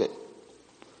opposite.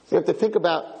 So you have to think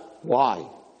about why.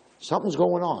 Something's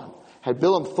going on. Had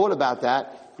Bilam thought about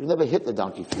that, he'd never hit the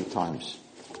donkey 3 times.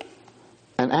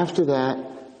 And after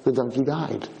that, the donkey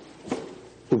died.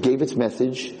 It gave its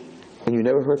message and you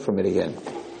never heard from it again.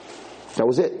 That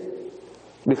was it.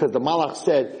 Because the malach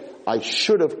said, I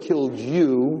should have killed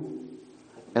you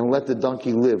and let the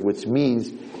donkey live, which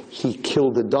means he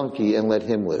killed the donkey and let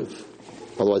him live.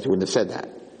 Otherwise he wouldn't have said that.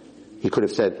 He could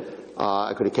have said,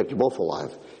 I could have kept you both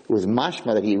alive. It was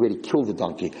mashma that he already killed the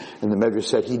donkey. And the Medrash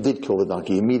said he did kill the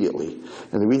donkey immediately.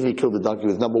 And the reason he killed the donkey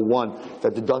was, number one,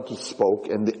 that the donkey spoke,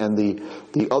 and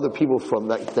the other people from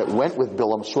that went with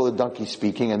Bilam saw the donkey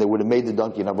speaking, and they would have made the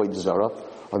donkey an avodah zarah,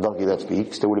 a donkey that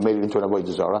speaks. They would have made it into an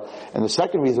avodah zarah. And the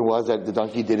second reason was that the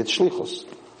donkey did its shlichus.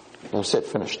 That's it,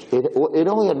 finished. It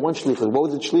only had one shlichus. What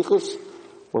was its shlichus?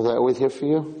 Was I always here for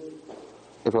you?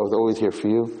 If I was always here for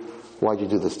you, why'd you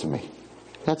do this to me?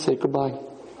 That's it, goodbye.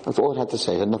 That's all it had to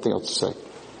say. It had nothing else to say.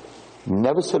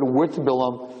 Never said a word to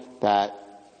Bilam that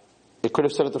it could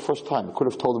have said it the first time. It could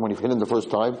have told him when he hit him the first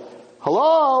time,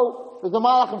 hello, there's a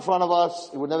malach in front of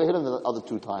us. It would never hit him the other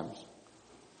 2 times.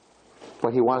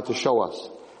 But he wanted to show us.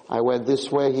 I went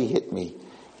this way, he hit me.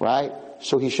 Right?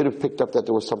 So he should have picked up that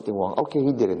there was something wrong. Okay,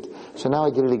 he didn't. So now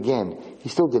I did it again. He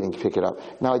still didn't pick it up.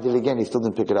 Now I did it again, he still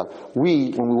didn't pick it up.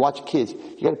 When we watch kids,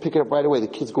 you gotta pick it up right away. The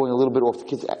kid's going a little bit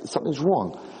off. Something's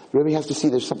wrong. Rebbe has to see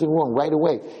there's something wrong right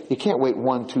away. You can't wait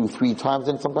 1, 2, 3 times,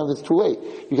 and sometimes it's too late.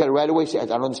 You got to right away say, I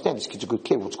don't understand. This kid's a good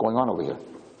kid. What's going on over here?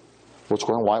 What's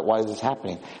going on? Why is this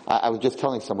happening? I was just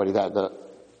telling somebody that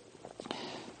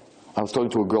I was talking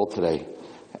to a girl today,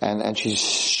 and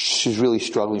she's really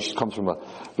struggling. She comes from a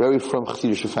very frum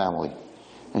Chassidish family,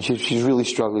 and she's really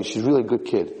struggling. She's really a good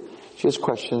kid. She has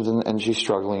questions, and she's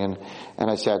struggling. And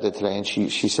I sat there today, and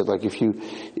she said, like, if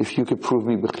you could prove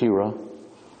me Bechira,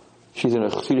 she's in a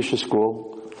Chassidish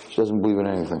school. She doesn't believe in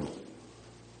anything.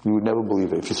 You would never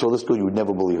believe it. If you saw this girl, you would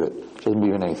never believe it. She doesn't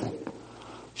believe in anything.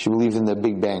 She believes in the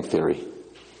Big Bang Theory.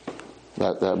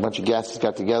 That a bunch of gases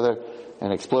got together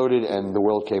and exploded and the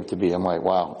world came to be. I'm like,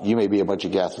 wow, you may be a bunch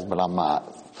of gases, but I'm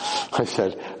not. I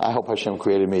said, I hope Hashem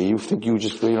created me. You think you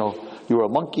just, you were a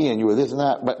monkey and you were this and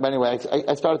that. But anyway,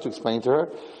 I started to explain to her,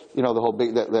 the whole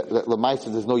big, the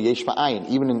Lamaisa, there's no Yesh Ma'ayin.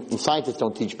 Even in scientists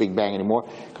don't teach Big Bang anymore,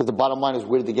 because the bottom line is,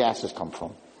 where did the gases come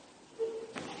from?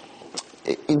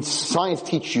 In science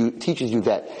teaches you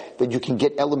that you can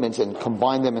get elements and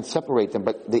combine them and separate them,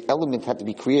 but the element had to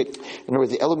be created. In other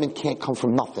words, the element can't come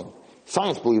from nothing.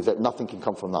 Science believes that nothing can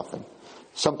come from nothing.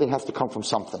 Something has to come from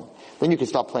something. Then you can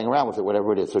stop playing around with it,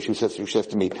 whatever it is. So she says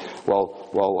to me,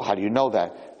 well, how do you know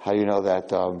that? How do you know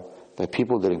that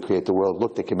people didn't create the world?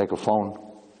 Look, they can make a phone.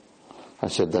 I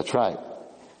said, that's right.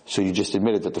 So you just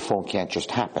admitted that the phone can't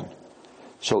just happen.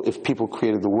 So if people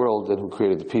created the world, then who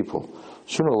created the people?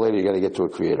 Sooner or later, you got to get to a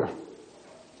creator.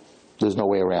 There's no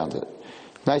way around it.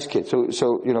 Nice kid.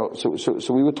 So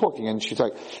we were talking, and she's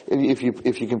like, if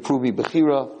you can prove me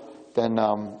Bechira, then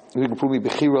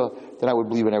then I would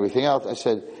believe in everything else. I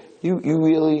said, you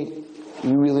really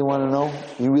want to know?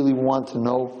 You really want to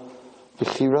know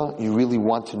Bechira? You really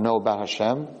want to know about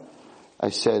Hashem? I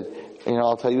said,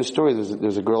 I'll tell you a story.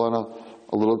 There's a girl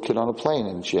a little kid on a plane,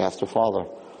 and she asked her father,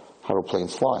 how do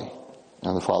planes fly?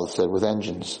 And the father said, with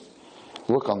engines.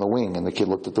 Look on the wing. And the kid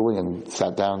looked at the wing and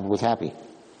sat down and was happy.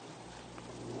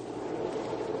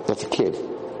 That's a kid.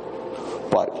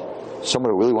 But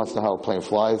someone who really wants to know how a plane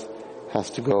flies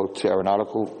has to go to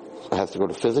aeronautical, has to go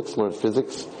to physics, learn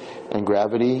physics and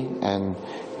gravity and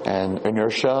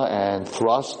inertia and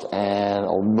thrust and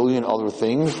a million other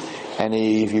things. And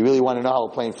if you really want to know how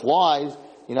a plane flies,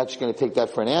 you're not just going to take that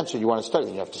for an answer. You want to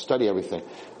study. You have to study everything.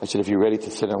 I said, if you're ready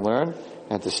to sit and learn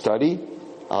and to study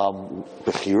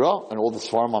Bechira and all the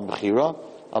svarim on Bechira,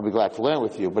 I'll be glad to learn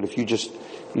with you. But if you just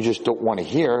don't want to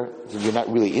hear, you're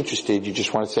not really interested, you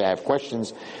just want to say, I have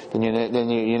questions, then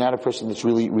you're not a person that's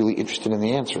really, really interested in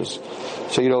the answers.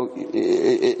 So,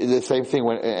 the same thing,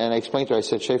 and I explained to her, I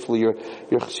said, Shefali, you're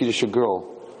a Chassidish girl.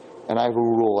 And I have a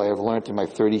rule I have learned in my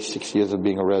 36 years of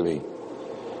being a Rebbe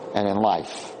and in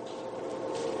life.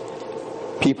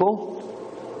 People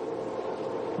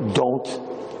don't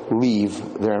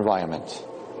leave their environment.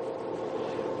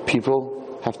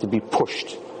 People have to be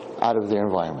pushed out of their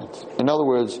environment. In other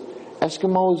words,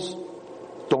 Eskimos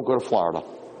don't go to Florida.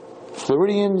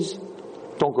 Floridians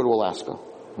don't go to Alaska.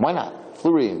 Why not?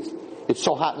 Floridians. It's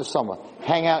so hot in the summer.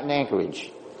 Hang out in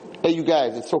Anchorage. Hey, you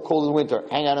guys, it's so cold in the winter.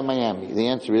 Hang out in Miami. The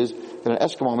answer is that an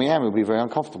Eskimo in Miami would be very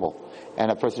uncomfortable.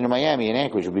 And a person in Miami, in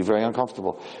Anchorage, would be very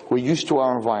uncomfortable. We're used to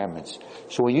our environments.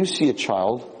 So when you see a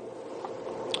child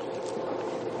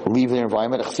leave their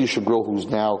environment, a Chassidish girl who's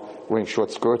now wearing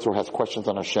short skirts or has questions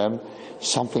on Hashem,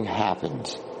 something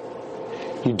happened.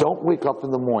 You don't wake up in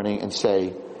the morning and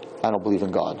say, I don't believe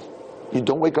in God. You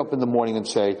don't wake up in the morning and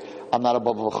say, I'm not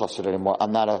above a chassid anymore.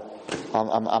 I'm not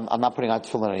putting on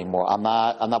tefillin anymore. I'm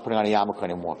not putting on a yarmulke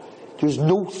anymore. There's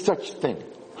no such thing.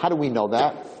 How do we know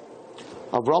that?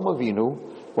 Avraham Avinu,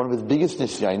 one of his biggest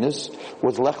nisyanis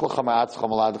was Lech lecha ma'atzcha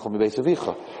maladecha mibeis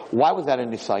avicha. Why was that a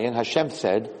nisyan? Hashem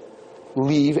said,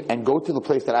 leave and go to the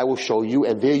place that I will show you,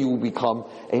 and there you will become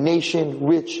a nation,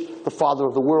 rich, the father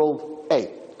of the world.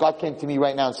 Hey, God came to me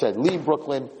right now and said, leave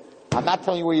Brooklyn. I'm not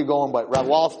telling you where you're going, but Rav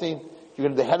Wallerstein, you're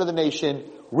going to be the head of the nation,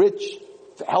 rich,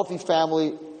 healthy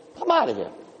family. Come out of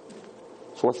here.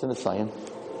 So what's in the saying?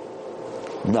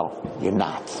 No, you're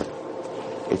not.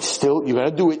 It's still, you're going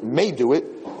to do it, may do it.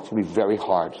 It's going to be very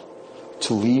hard.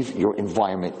 To leave your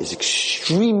environment is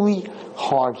extremely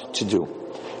hard to do.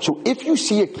 So if you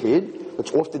see a kid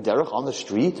that's off the derech on the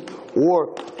street,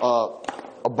 or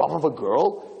a bum of a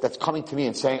girl that's coming to me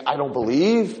and saying, I don't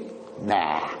believe,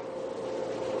 nah.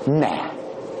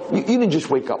 You didn't just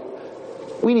wake up.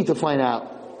 We need to find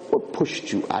out what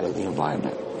pushed you out of the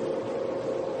environment.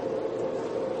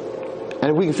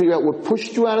 And if we can figure out what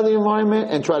pushed you out of the environment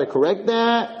and try to correct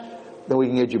that, then we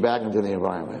can get you back into the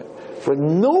environment. For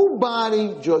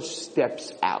nobody just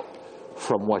steps out.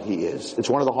 from what he is. It's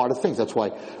one of the harder things. That's why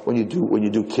when you do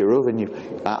kiruv and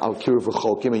kiruv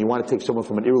v'chokim, and you want to take someone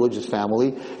from an irreligious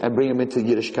family and bring him into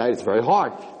Yiddishkeit, it's very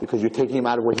hard because you're taking him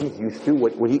out of what he's used to,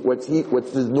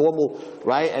 what's his normal,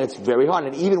 right? And it's very hard.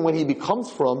 And even when he becomes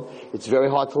from, it's very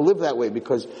hard to live that way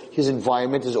because his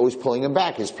environment is always pulling him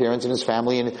back. His parents and his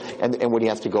family and what he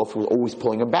has to go through is always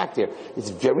pulling him back there.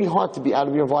 It's very hard to be out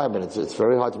of your environment. It's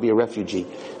very hard to be a refugee.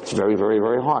 It's very, very,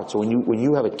 very hard. So when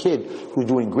you have a kid who's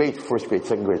doing great, first grade,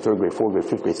 second grade, third grade, fourth grade,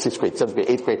 fifth grade, sixth grade, seventh grade,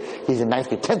 eighth grade, he's in ninth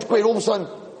grade, 10th grade, all of a sudden,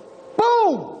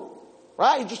 boom!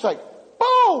 Right? You're just like,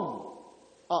 boom!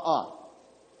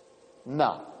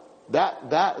 No.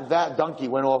 That donkey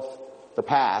went off the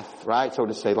path, right? So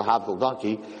to say, the Havdil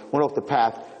donkey went off the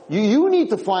path. You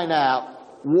need to find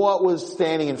out what was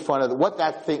standing in front of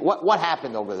what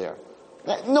happened over there.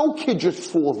 No kid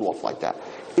just falls off like that.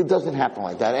 It doesn't happen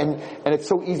like that. And it's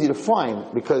so easy to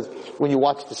find because when you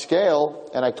watch the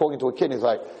scale, and I'm talking to a kid and he's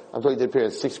like, I'm talking to the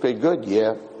parents, 6th grade good?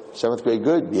 Yeah. 7th grade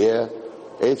good? Yeah.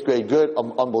 8th grade good?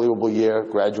 Unbelievable year.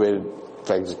 Graduated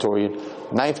valedictorian.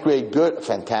 9th grade good?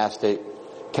 Fantastic.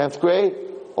 10th grade?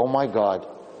 Oh my God.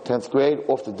 10th grade?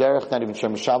 Off the derech, not even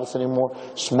Shem Shabbos anymore.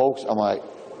 Smokes. I'm like,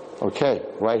 okay,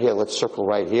 right here. Let's circle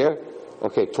right here.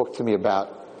 Okay, talk to me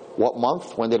about what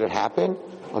month? When did it happen?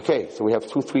 Okay, so we have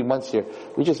 2-3 months here.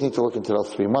 We just need to look into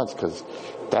those 3 months because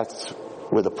that's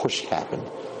where the push happened.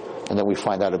 And then we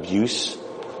find out abuse.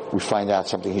 We find out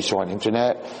something he saw on the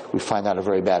internet. We find out a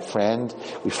very bad friend.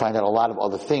 We find out a lot of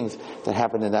other things that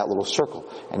happened in that little circle.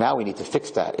 And now we need to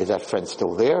fix that. Is that friend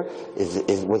still there?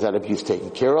 Was that abuse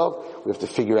taken care of? We have to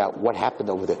figure out what happened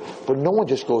over there. But no one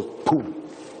just goes, boom.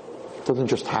 It doesn't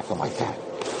just happen like that.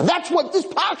 And that's what this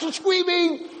pastor's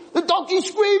screaming. The donkey's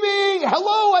screaming,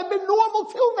 hello, I've been normal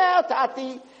till now,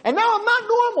 Tati. And now I'm not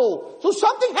normal. So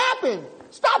something happened.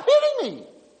 Stop hitting me.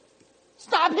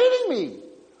 Stop hitting me.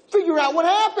 Figure out what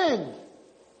happened.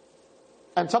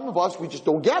 And some of us, we just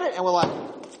don't get it. And we're like,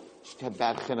 just had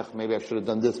bad chinuch. Maybe I should have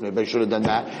done this. Maybe I should have done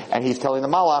that. And he's telling the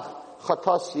malach,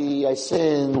 Chatasi, I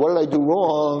sinned. What did I do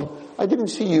wrong? I didn't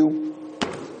see you.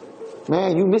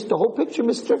 Man, you missed the whole picture,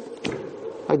 mister.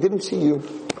 I didn't see you.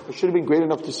 I should have been great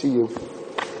enough to see you.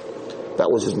 That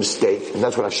was his mistake. And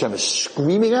that's what Hashem is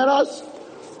screaming at us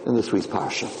in this week's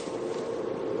Parasha.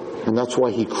 And that's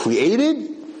why he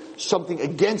created something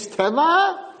against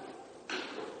Teva.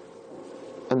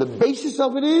 And the basis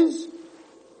of it is,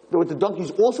 that what the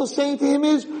donkey's also saying to him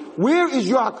is, where is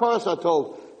your Hakarat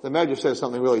Hatov? The Medrash says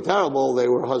something really terrible. They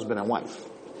were husband and wife.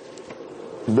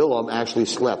 Bilam actually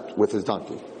slept with his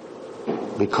donkey.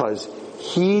 Because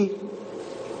he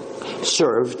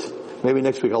served, maybe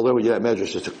next week I'll learn with you that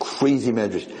medrash. It's a crazy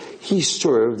medrash. He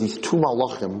served these 2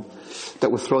 malachim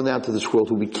that were thrown down to this world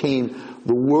who became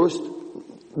the worst,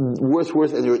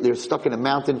 and they're stuck in a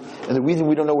mountain. And the reason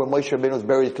we don't know where Moshe Rabbeinu is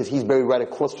buried is because he's buried right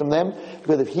across from them.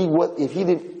 Because if he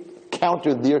didn't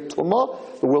counter their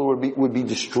tumah, the world would be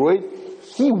destroyed.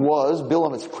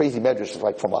 Bilam is crazy medrash. It's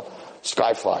like from a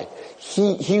skyfly.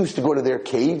 He used to go to their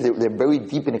cave. They're buried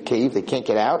deep in a cave. They can't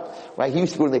get out. Right? He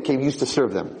used to go to their cave. He used to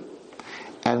serve them.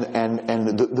 And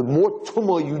the more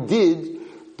tumah you did,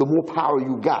 the more power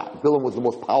you got. Bilam was the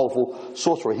most powerful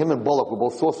sorcerer. Him and Balak were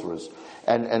both sorcerers.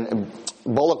 And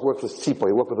Balak worked with tzipah.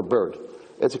 He worked with a bird.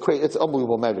 It's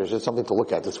unbelievable measures. It's something to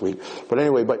look at this week. But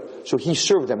anyway, so he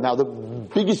served them. Now the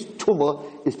biggest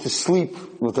tumah is to sleep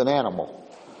with an animal.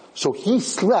 So he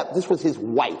slept, this was his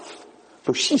wife.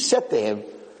 So she said to him,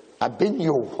 I've been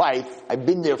your wife. I've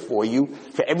been there for you,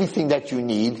 for everything that you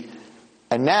need.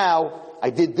 And now, I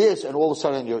did this, and all of a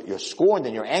sudden you're scorned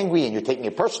and you're angry and you're taking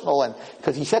it personal. And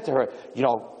because he said to her,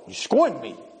 you scorned me.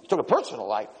 You took it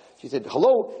personal. She said,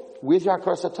 hello, where's your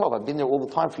Hakarat Hatov? I've been there all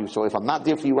the time for you. So if I'm not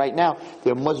there for you right now,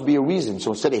 there must be a reason.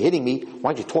 So instead of hitting me,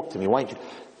 why don't you talk to me? Why don't you?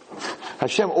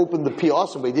 Hashem opened the Pi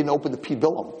Asim, but he didn't open the Pi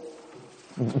Bilam.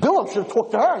 Bilam should have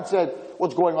talked to her and said,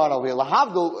 what's going on over here?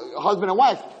 Lahavdil, husband and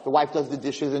wife. The wife does the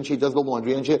dishes and she does the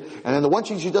laundry and then the one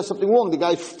she does something wrong, the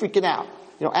guy's freaking out.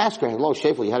 Ask her, hello,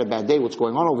 Shafel, you had a bad day, what's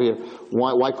going on over here?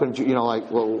 Why couldn't you,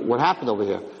 what happened over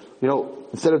here?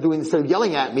 Instead of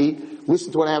yelling at me,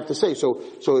 listen to what I have to say. So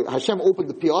Hashem opened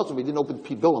the Pi Asim, he didn't open the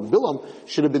Pi Bilam. Bilam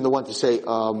should have been the one to say,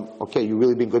 okay, you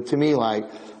really been good to me,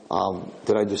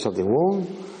 did I do something wrong?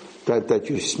 That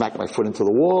you smacked my foot into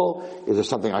the wall? Is there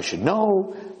something I should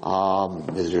know? Are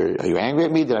you angry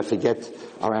at me? Did I forget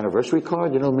our anniversary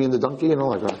card? Me and the donkey,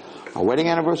 like our wedding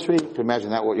anniversary? You can imagine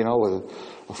that, with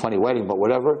a funny wedding, but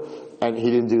whatever. And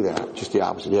he didn't do that. Just the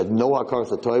opposite. He had no Hakarat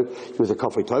Hatov. He was a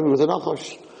Kafri Tov. He was a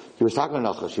Nachash. He was talking to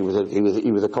Nachash. He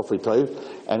was a Kafri Tov.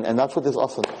 And that's what this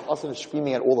Asan is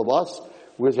screaming at all of us.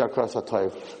 Where's your Hakarat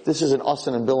Hatov? This is an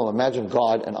Asan and Bilam. Imagine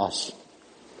God and us.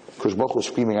 Because Baruch was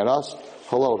screaming at us,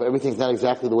 hello, if everything's not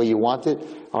exactly the way you want it,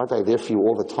 aren't I there for you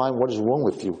all the time? What is wrong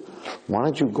with you? Why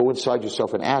don't you go inside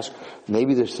yourself and ask,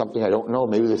 maybe there's something I don't know,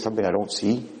 maybe there's something I don't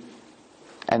see?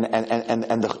 And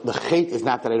the chait is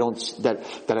not that I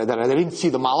didn't see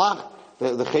the malach.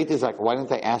 The chait is like, why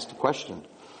didn't I ask the question?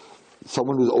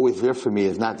 Someone who's always there for me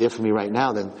is not there for me right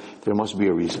now, then there must be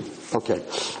a reason. Okay.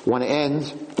 I want to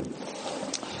end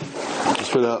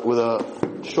just with a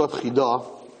short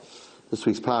chidah. This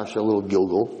week's parasha, a little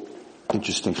gilgul.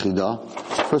 Interesting chidah.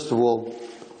 First of all,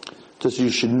 just so you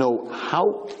should know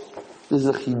how, this is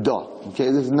a chidah. Okay,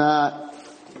 this is not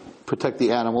protect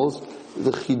the animals. It's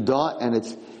a chidah, and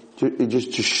it's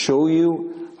just to show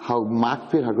you how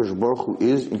makpid HaKadosh Baruch Hu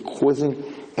is in causing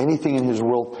anything in His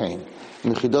world pain.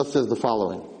 And the chidah says the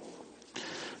following.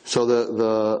 So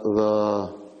the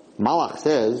Malach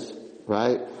says,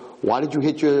 right? Why did you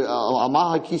hit your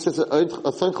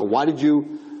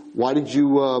Why did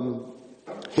you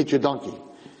hit your donkey?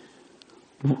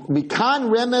 Mikan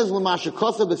remez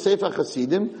l'mashikosa b'sefer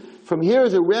Chasidim. From here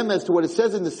is a remez to what it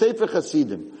says in the Sefer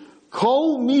Chasidim.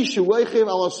 Kol mi shureichev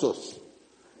al asus.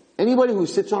 Anybody who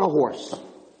sits on a horse,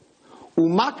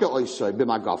 umaka oisay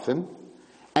b'magafim,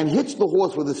 and hits the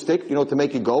horse with a stick, to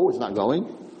make it go, it's not going.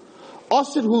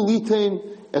 Asid hu litain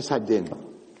es hadin.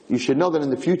 You should know that in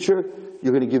the future,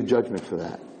 you're going to give judgment for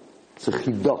that. It's a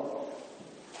chidah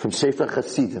from Sefer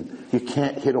Chasidim. You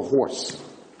can't hit a horse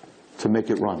to make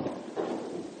it run.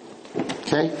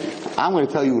 Okay? I'm going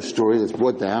to tell you a story that's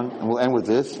brought down, and we'll end with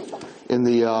this. In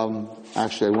the,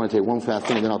 actually I want to take one fast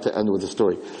thing and then I'll end with the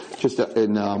story. Just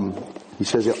he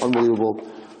says here, unbelievable.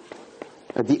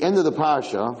 At the end of the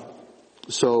parasha,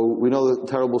 so we know the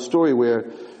terrible story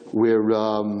where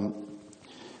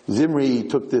Zimri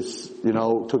took this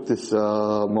Moavi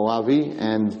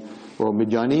or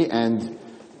Midiani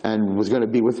and was going to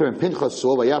be with her, and Pinchas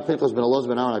saw, Pinchas ben Elazar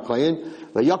ben Aaron HaKohen,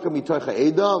 vayakam mitocha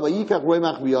eda, vayikach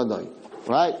roimach biyadai.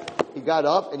 Right? He got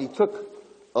up and he took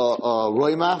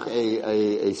roimach,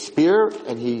 a spear,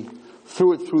 and he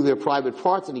threw it through their private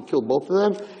parts, and he killed both of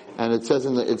them. And it says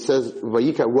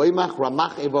vayikach roimach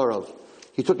ramach evarov.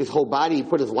 He took his whole body, he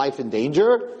put his life in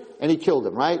danger, and he killed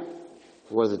him. Right?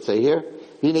 What does it say here?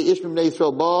 In front of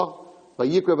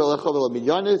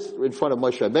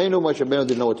Moshe Rabbeinu. Moshe Rabbeinu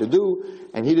didn't know what to do,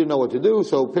 and he didn't know what to do,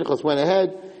 so Pinchas went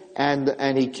ahead,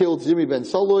 and he killed Zimri ben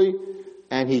Salui,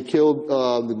 and he killed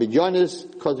the Midyanis,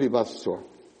 Kozbi Basasor.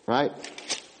 Right?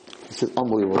 This is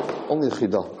unbelievable. Only the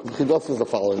Chidah. The Chidah says the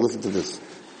following. Listen to this.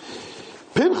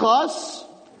 Pinchas,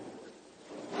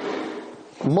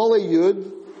 Mole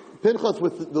Yud, Pinchas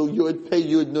with the Yud, Pei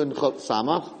Yud Nun Chot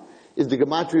Samach, is the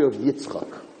gematria of Yitzchak.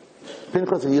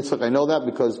 Pinchas and Yitzchak, I know that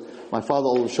because my father,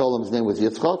 Olav Sholom's name was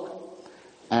Yitzchak,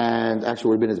 and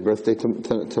actually it would have been his birthday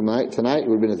tonight, it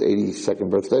would have been his 82nd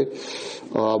birthday.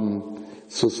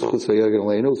 So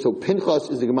Pinchas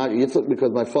is the gematria Yitzchak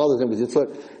because my father's name was Yitzchak,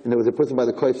 and there was a person by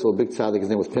the Koisel, a big tzaddik, his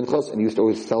name was Pinchas, and he used to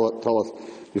always tell us,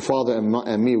 your father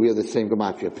and me, we are the same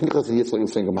gematria. Pinchas and Yitzchak are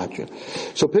the same gematria.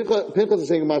 So Pinchas is the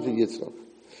same gematria Yitzchak.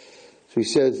 So he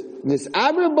says,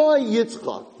 Nis'abra ba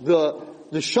Yitzchak,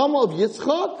 the Shama of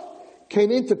Yitzchak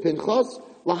came into Pinchas,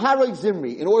 laharag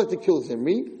Zimri, in order to kill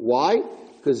Zimri. Why?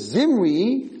 Because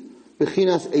Zimri,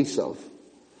 bechinas Esav.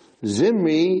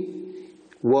 Zimri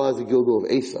was a Gilgal of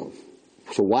Esav.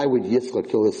 So why would Yitzchak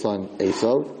kill his son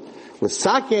Esav? With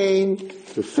Sakain,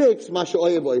 to fix Masha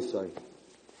Oyeb Esav.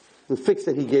 To fix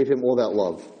that he gave him all that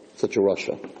love. Such a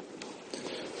Rasha.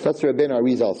 That's what Rabbeinu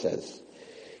Arizal says.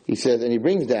 He says, and he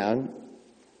brings down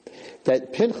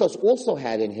that Pinchas also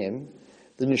had in him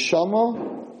the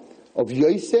neshama of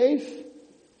Yosef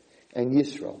and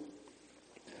Yisro.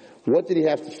 What did he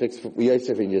have to fix for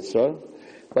Yosef and Yisro?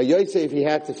 By Yosef he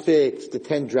had to fix the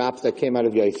 10 drops that came out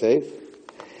of Yosef.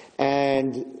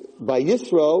 And by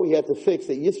Yisro he had to fix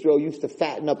that Yisro used to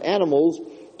fatten up animals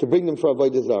to bring them for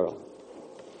Avodah Zarah.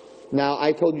 Now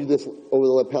I told you this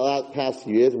over the past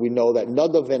few years. We know that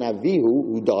Nadav and Avihu,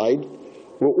 who died,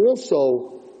 were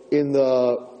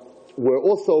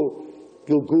also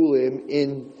Gilgulim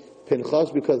in Pinchas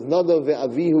because Nadav and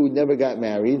Avihu never got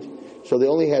married, so they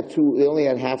only had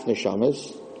half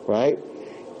neshamas, right?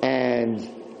 And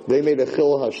they made a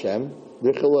chil Hashem.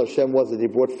 Their chil Hashem was that they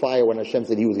brought fire when Hashem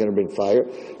said He was going to bring fire.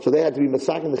 So they had to be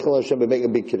masaking the chil Hashem and make a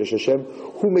big kiddush Hashem.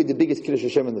 Who made the biggest kiddush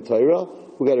Hashem in the Torah?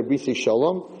 Who got a brisi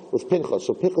shalom? Was Pinchas.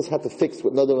 So Pinchas had to fix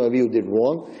what Nadav and Avihu did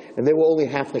wrong, and they were only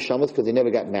half neshamas because they never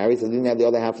got married, so they didn't have the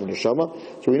other half of the neshama.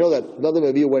 So we know that Nadav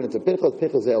and Avihu went into Pinchas.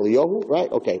 Pinchas Eliyahu,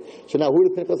 right? Okay. So now who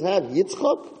did Pinchas have?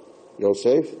 Yitzchak,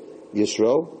 Yosef,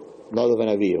 Yisro, Nadav and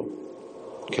Avihu.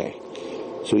 Okay.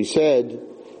 So he said,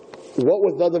 what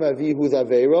was Nadam Avihu's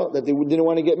Aveira? That they didn't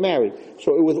want to get married.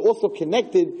 So it was also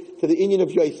connected to the Indian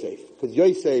of Yosef, because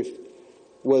Yosef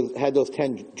had those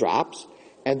 10 drops,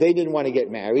 and they didn't want to get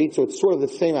married, so it's sort of the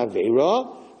same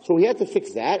Aveira. So he had to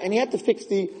fix that, and he had to fix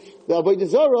the Avodah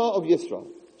Zarah of Yisrael.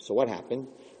 So what happened?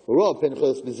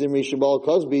 Pinchas b'Zimri Shabal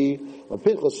Cosby. When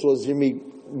Pinchas saw Zimri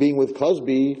being with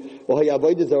Cosby, or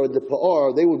Avodah Zarah the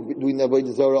Pa'ar, they were doing the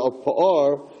Avodah Zarah of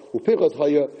Pa'ar. Pinchas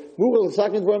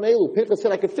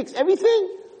said, I could fix everything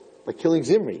by killing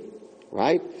Zimri,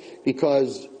 right?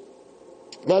 Because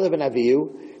Nadav and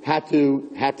Avihu had to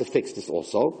fix this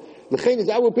also. They came and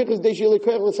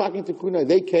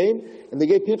they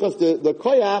gave Pinchas the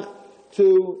koyach to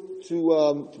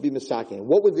be misakin.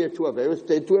 What were their two averos?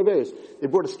 They had two averos. They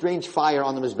brought a strange fire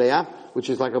on the mizbeach, which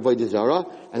is like avodah zarah,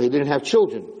 and they didn't have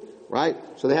children, right?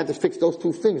 So they had to fix those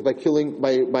two things by killing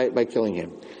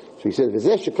him. So he says,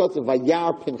 "V'zeh shekotzav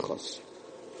vayar Pinchas."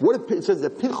 It says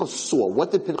that Pinchas saw.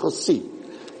 What did Pinchas see?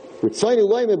 He saw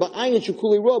Ruach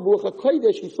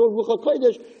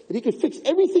HaKodesh, that he could fix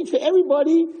everything for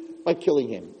everybody by killing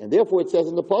him. And therefore it says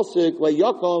in the pasuk,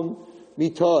 "Vayakom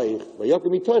mitoich." Vayakom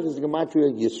mitoich is the gematria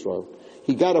of Yisrael.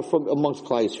 He got it from amongst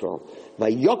Klal Yisrael.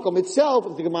 Vayakom itself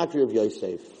is the gematria of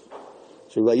Yosef.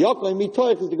 So Vayakom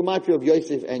mitoich is the gematria of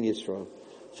Yosef and Yisrael.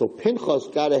 So Pinchas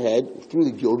got ahead through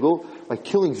the Gilgal by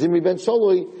killing Zimri ben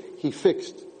Soloi. He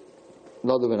fixed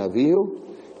Nadav and Avihu.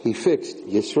 He fixed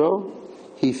Yisrael.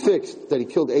 He fixed that he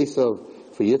killed Esav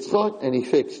for Yitzchak, and he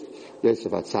fixed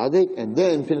Yosef HaTzadik, and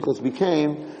then Pinchas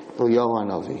became Eliyahu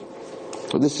HaNavi.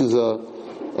 So this is a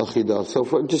chidah. So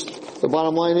the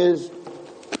bottom line is,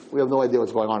 we have no idea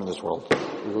what's going on in this world.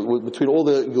 Between all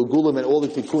the Gilgulim and all the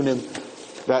Tikkunim,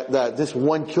 that this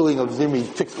one killing of Zimri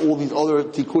fixed all these other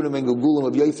Tikkunim and Gilgulim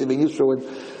of Yosef and Yisro, and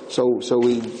so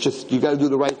you gotta do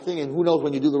the right thing, and who knows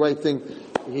when you do the right thing,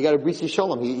 you gotta Brisi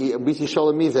Shalom. Brisi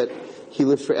Shalom means that he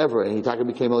lives forever, and Hitaka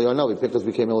became Eliyahu Navi, Pinchas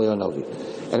became Eliyahu Navi.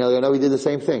 And Eliyahu Navi did the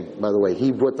same thing, by the way.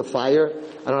 He brought the fire,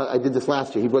 I did this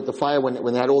last year, he brought the fire when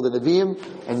they had all the Nevi'im,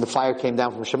 and the fire came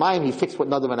down from Shemayim. He fixed what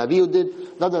Nadav and Avihu did.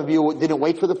 Nadav and Avihu didn't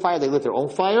wait for the fire, they lit their own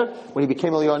fire. When he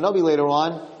became Eliyahu Navi later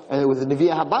on, and it was the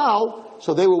Nevi'ah Habal,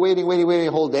 so they were waiting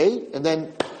a whole day, and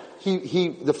then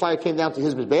the fire came down to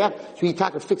his Mizbeach, so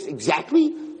Hitaka fixed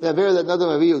exactly the Avera that Nadav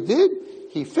and Avihu did.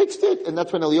 He fixed it, and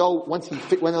that's when when Eliyahu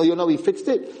Navi fixed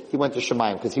it, he went to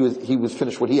Shemayim, because he was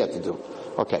finished what he had to do.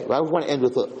 Okay, well, I want to end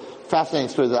with a fascinating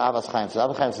story that Avas Chaim says.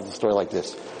 Avas Chaim says a story like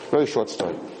this. Very short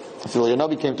story. So Eliyahu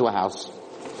Navi came to a house,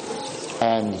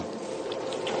 and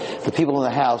the people in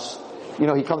the house,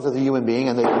 he comes as a human being,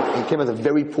 and he came as a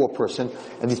very poor person,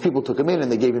 and these people took him in, and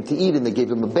they gave him to eat, and they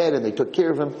gave him a bed, and they took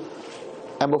care of him.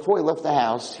 And before he left the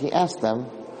house, he asked them,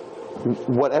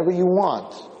 whatever you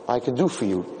want, I can do for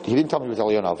you. He didn't tell me he was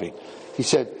Eliyahu Navi. He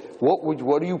said,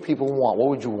 what do you people want? What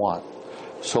would you want?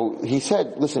 So he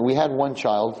said, listen, we had one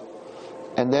child,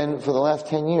 and then for the last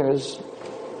 10 years,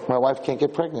 my wife can't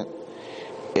get pregnant.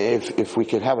 If we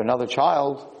could have another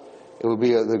child, it would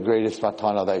be the greatest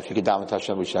matana, that if you could daven to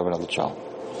Hashem, we should have another child.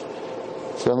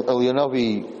 So Eliyahu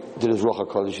Navi did his Ruach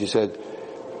HaKodesh. He said,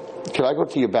 can I go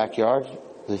to your backyard?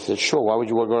 They said, sure. Why would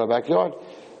you want to go to our backyard?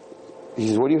 He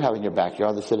says, what do you have in your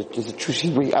backyard? They said, it's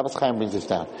true. Abbas Chaim brings this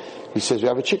down. He says, we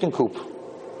have a chicken coop.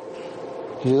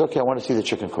 He says, okay, I want to see the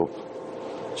chicken coop.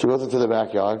 So he goes into the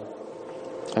backyard,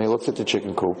 and he looks at the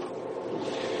chicken coop,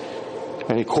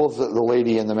 and he calls the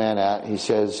lady and the man out. He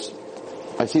says,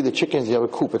 I see the chickens, you have a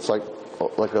coop. It's like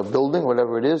a building,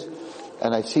 whatever it is,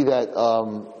 and I see that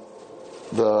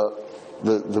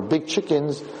the big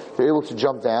chickens, they're able to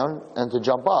jump down and to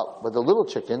jump up. But the little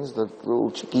chickens, the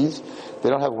little chickies, they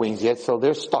don't have wings yet, so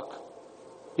they're stuck.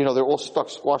 They're all stuck,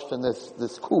 squashed in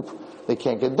this coop. They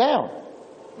can't get down.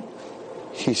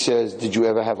 He says, did you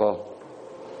ever have a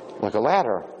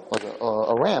ladder, like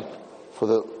a ramp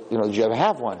for did you ever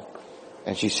have one?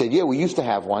 And she said, yeah, we used to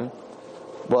have one.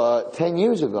 But 10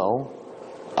 years ago,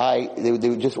 they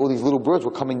were just, all these little birds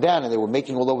were coming down, and they were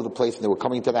making all over the place, and they were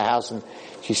coming to the house. And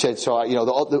she said, so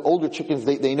the older chickens,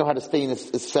 they know how to stay in a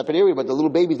separate area, but the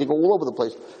little babies, they go all over the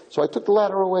place. So I took the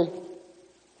ladder away.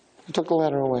 He said,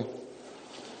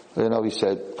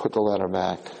 put the ladder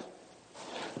back.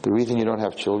 The reason you don't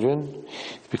have children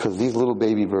is because these little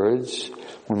baby birds,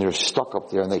 when they're stuck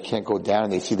up there and they can't go down,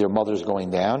 and they see their mothers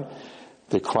going down,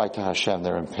 they cry to Hashem,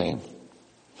 they're in pain.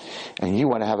 And you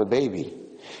want to have a baby,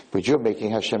 but you're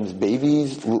making Hashem's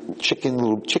babies, little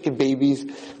chicken babies,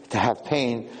 to have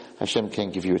pain. Hashem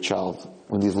can't give you a child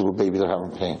when these little babies are having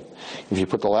pain. If you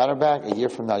put the ladder back, a year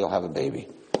from now you'll have a baby.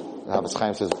 Abbas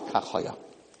Chaim says, Achaya.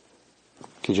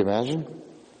 Could you imagine?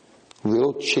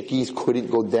 Little chickies couldn't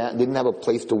go down, didn't have a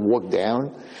place to walk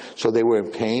down, so they were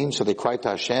in pain, so they cried to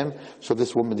Hashem, so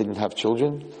this woman didn't have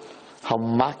children. How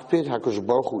makpid HaKadosh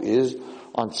Baruch Hu is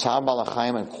on Tzar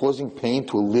Balachayim and causing pain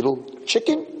to a little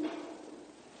chicken.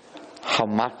 How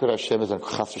makpid Hashem is on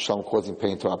Chas v'Shalom causing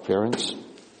pain to our parents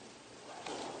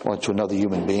or to another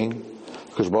human being.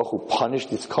 HaKadosh Baruch Hu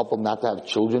punished this couple not to have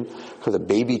children because a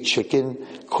baby chicken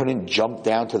couldn't jump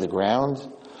down to the ground.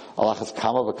 Allah has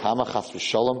kama v'kama Chas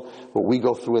v'Shalom, what we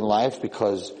go through in life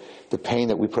because the pain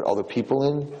that we put other people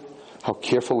in. How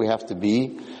careful we have to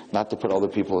be not to put other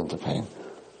people into pain.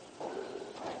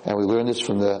 And we learn this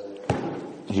from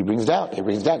he brings down,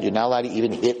 you're not allowed to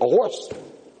even hit a horse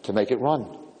to make it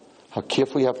run. How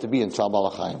careful you have to be in Tzar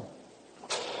Balachayim.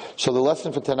 So the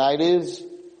lesson for tonight is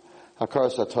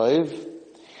Hakarat Hatov.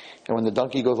 And when the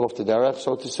donkey goes off the derech,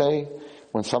 so to say,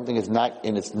 when something is not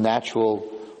in its natural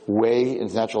way, in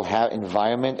its natural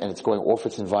environment, and it's going off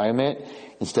its environment,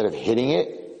 instead of hitting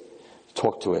it,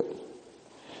 talk to it.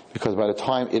 Because by the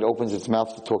time it opens its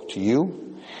mouth to talk to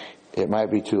you, it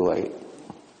might be too late.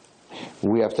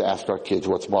 We have to ask our kids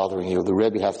what's bothering you. The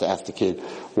Rebbe has to ask the kid,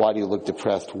 why do you look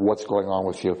depressed? What's going on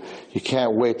with you? You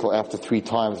can't wait till after 3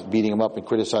 times beating him up and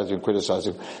criticizing,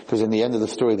 because in the end of the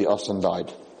story, the Asan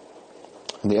died.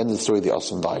 In the end of the story, the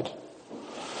Asan died.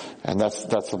 And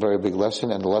that's a very big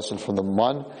lesson, and the lesson from the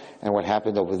Man and what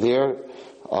happened over there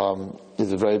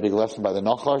is a very big lesson by the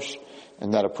Nachash,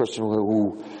 and that a person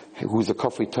who's a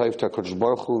kafri taif to HaKadosh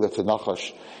Baruch Hu, that's a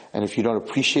Nachash. And if you don't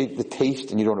appreciate the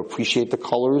taste and you don't appreciate the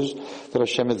colors that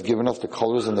Hashem has given us, the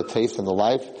colors and the taste and the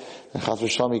life, then Chas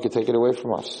v'Shalom, He can take it away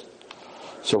from us.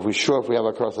 So if we have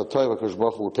a Hakarat Hatov, HaKadosh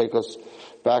Baruch Hu will take us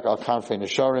back al Kanfei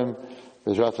Nesharim,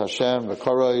 B'ezrat Hashem,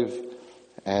 V'Karov.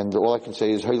 And all I can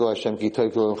say is, Hail Hashem ki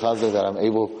tov k'lo l'chazeh, that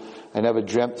I never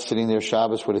dreamt sitting there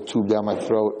Shabbos with a tube down my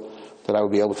throat, that I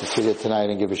would be able to sit here tonight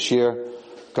and give a shir.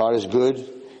 God is good,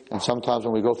 and sometimes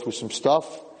when we go through some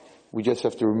stuff, we just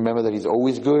have to remember that He's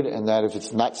always good, and that if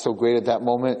it's not so great at that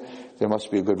moment, there must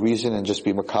be a good reason, and just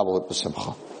be makabel at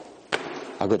b'simcha.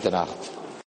 A good Nacht.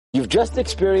 You've just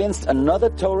experienced another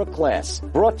Torah class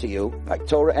brought to you by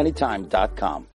TorahAnytime.com.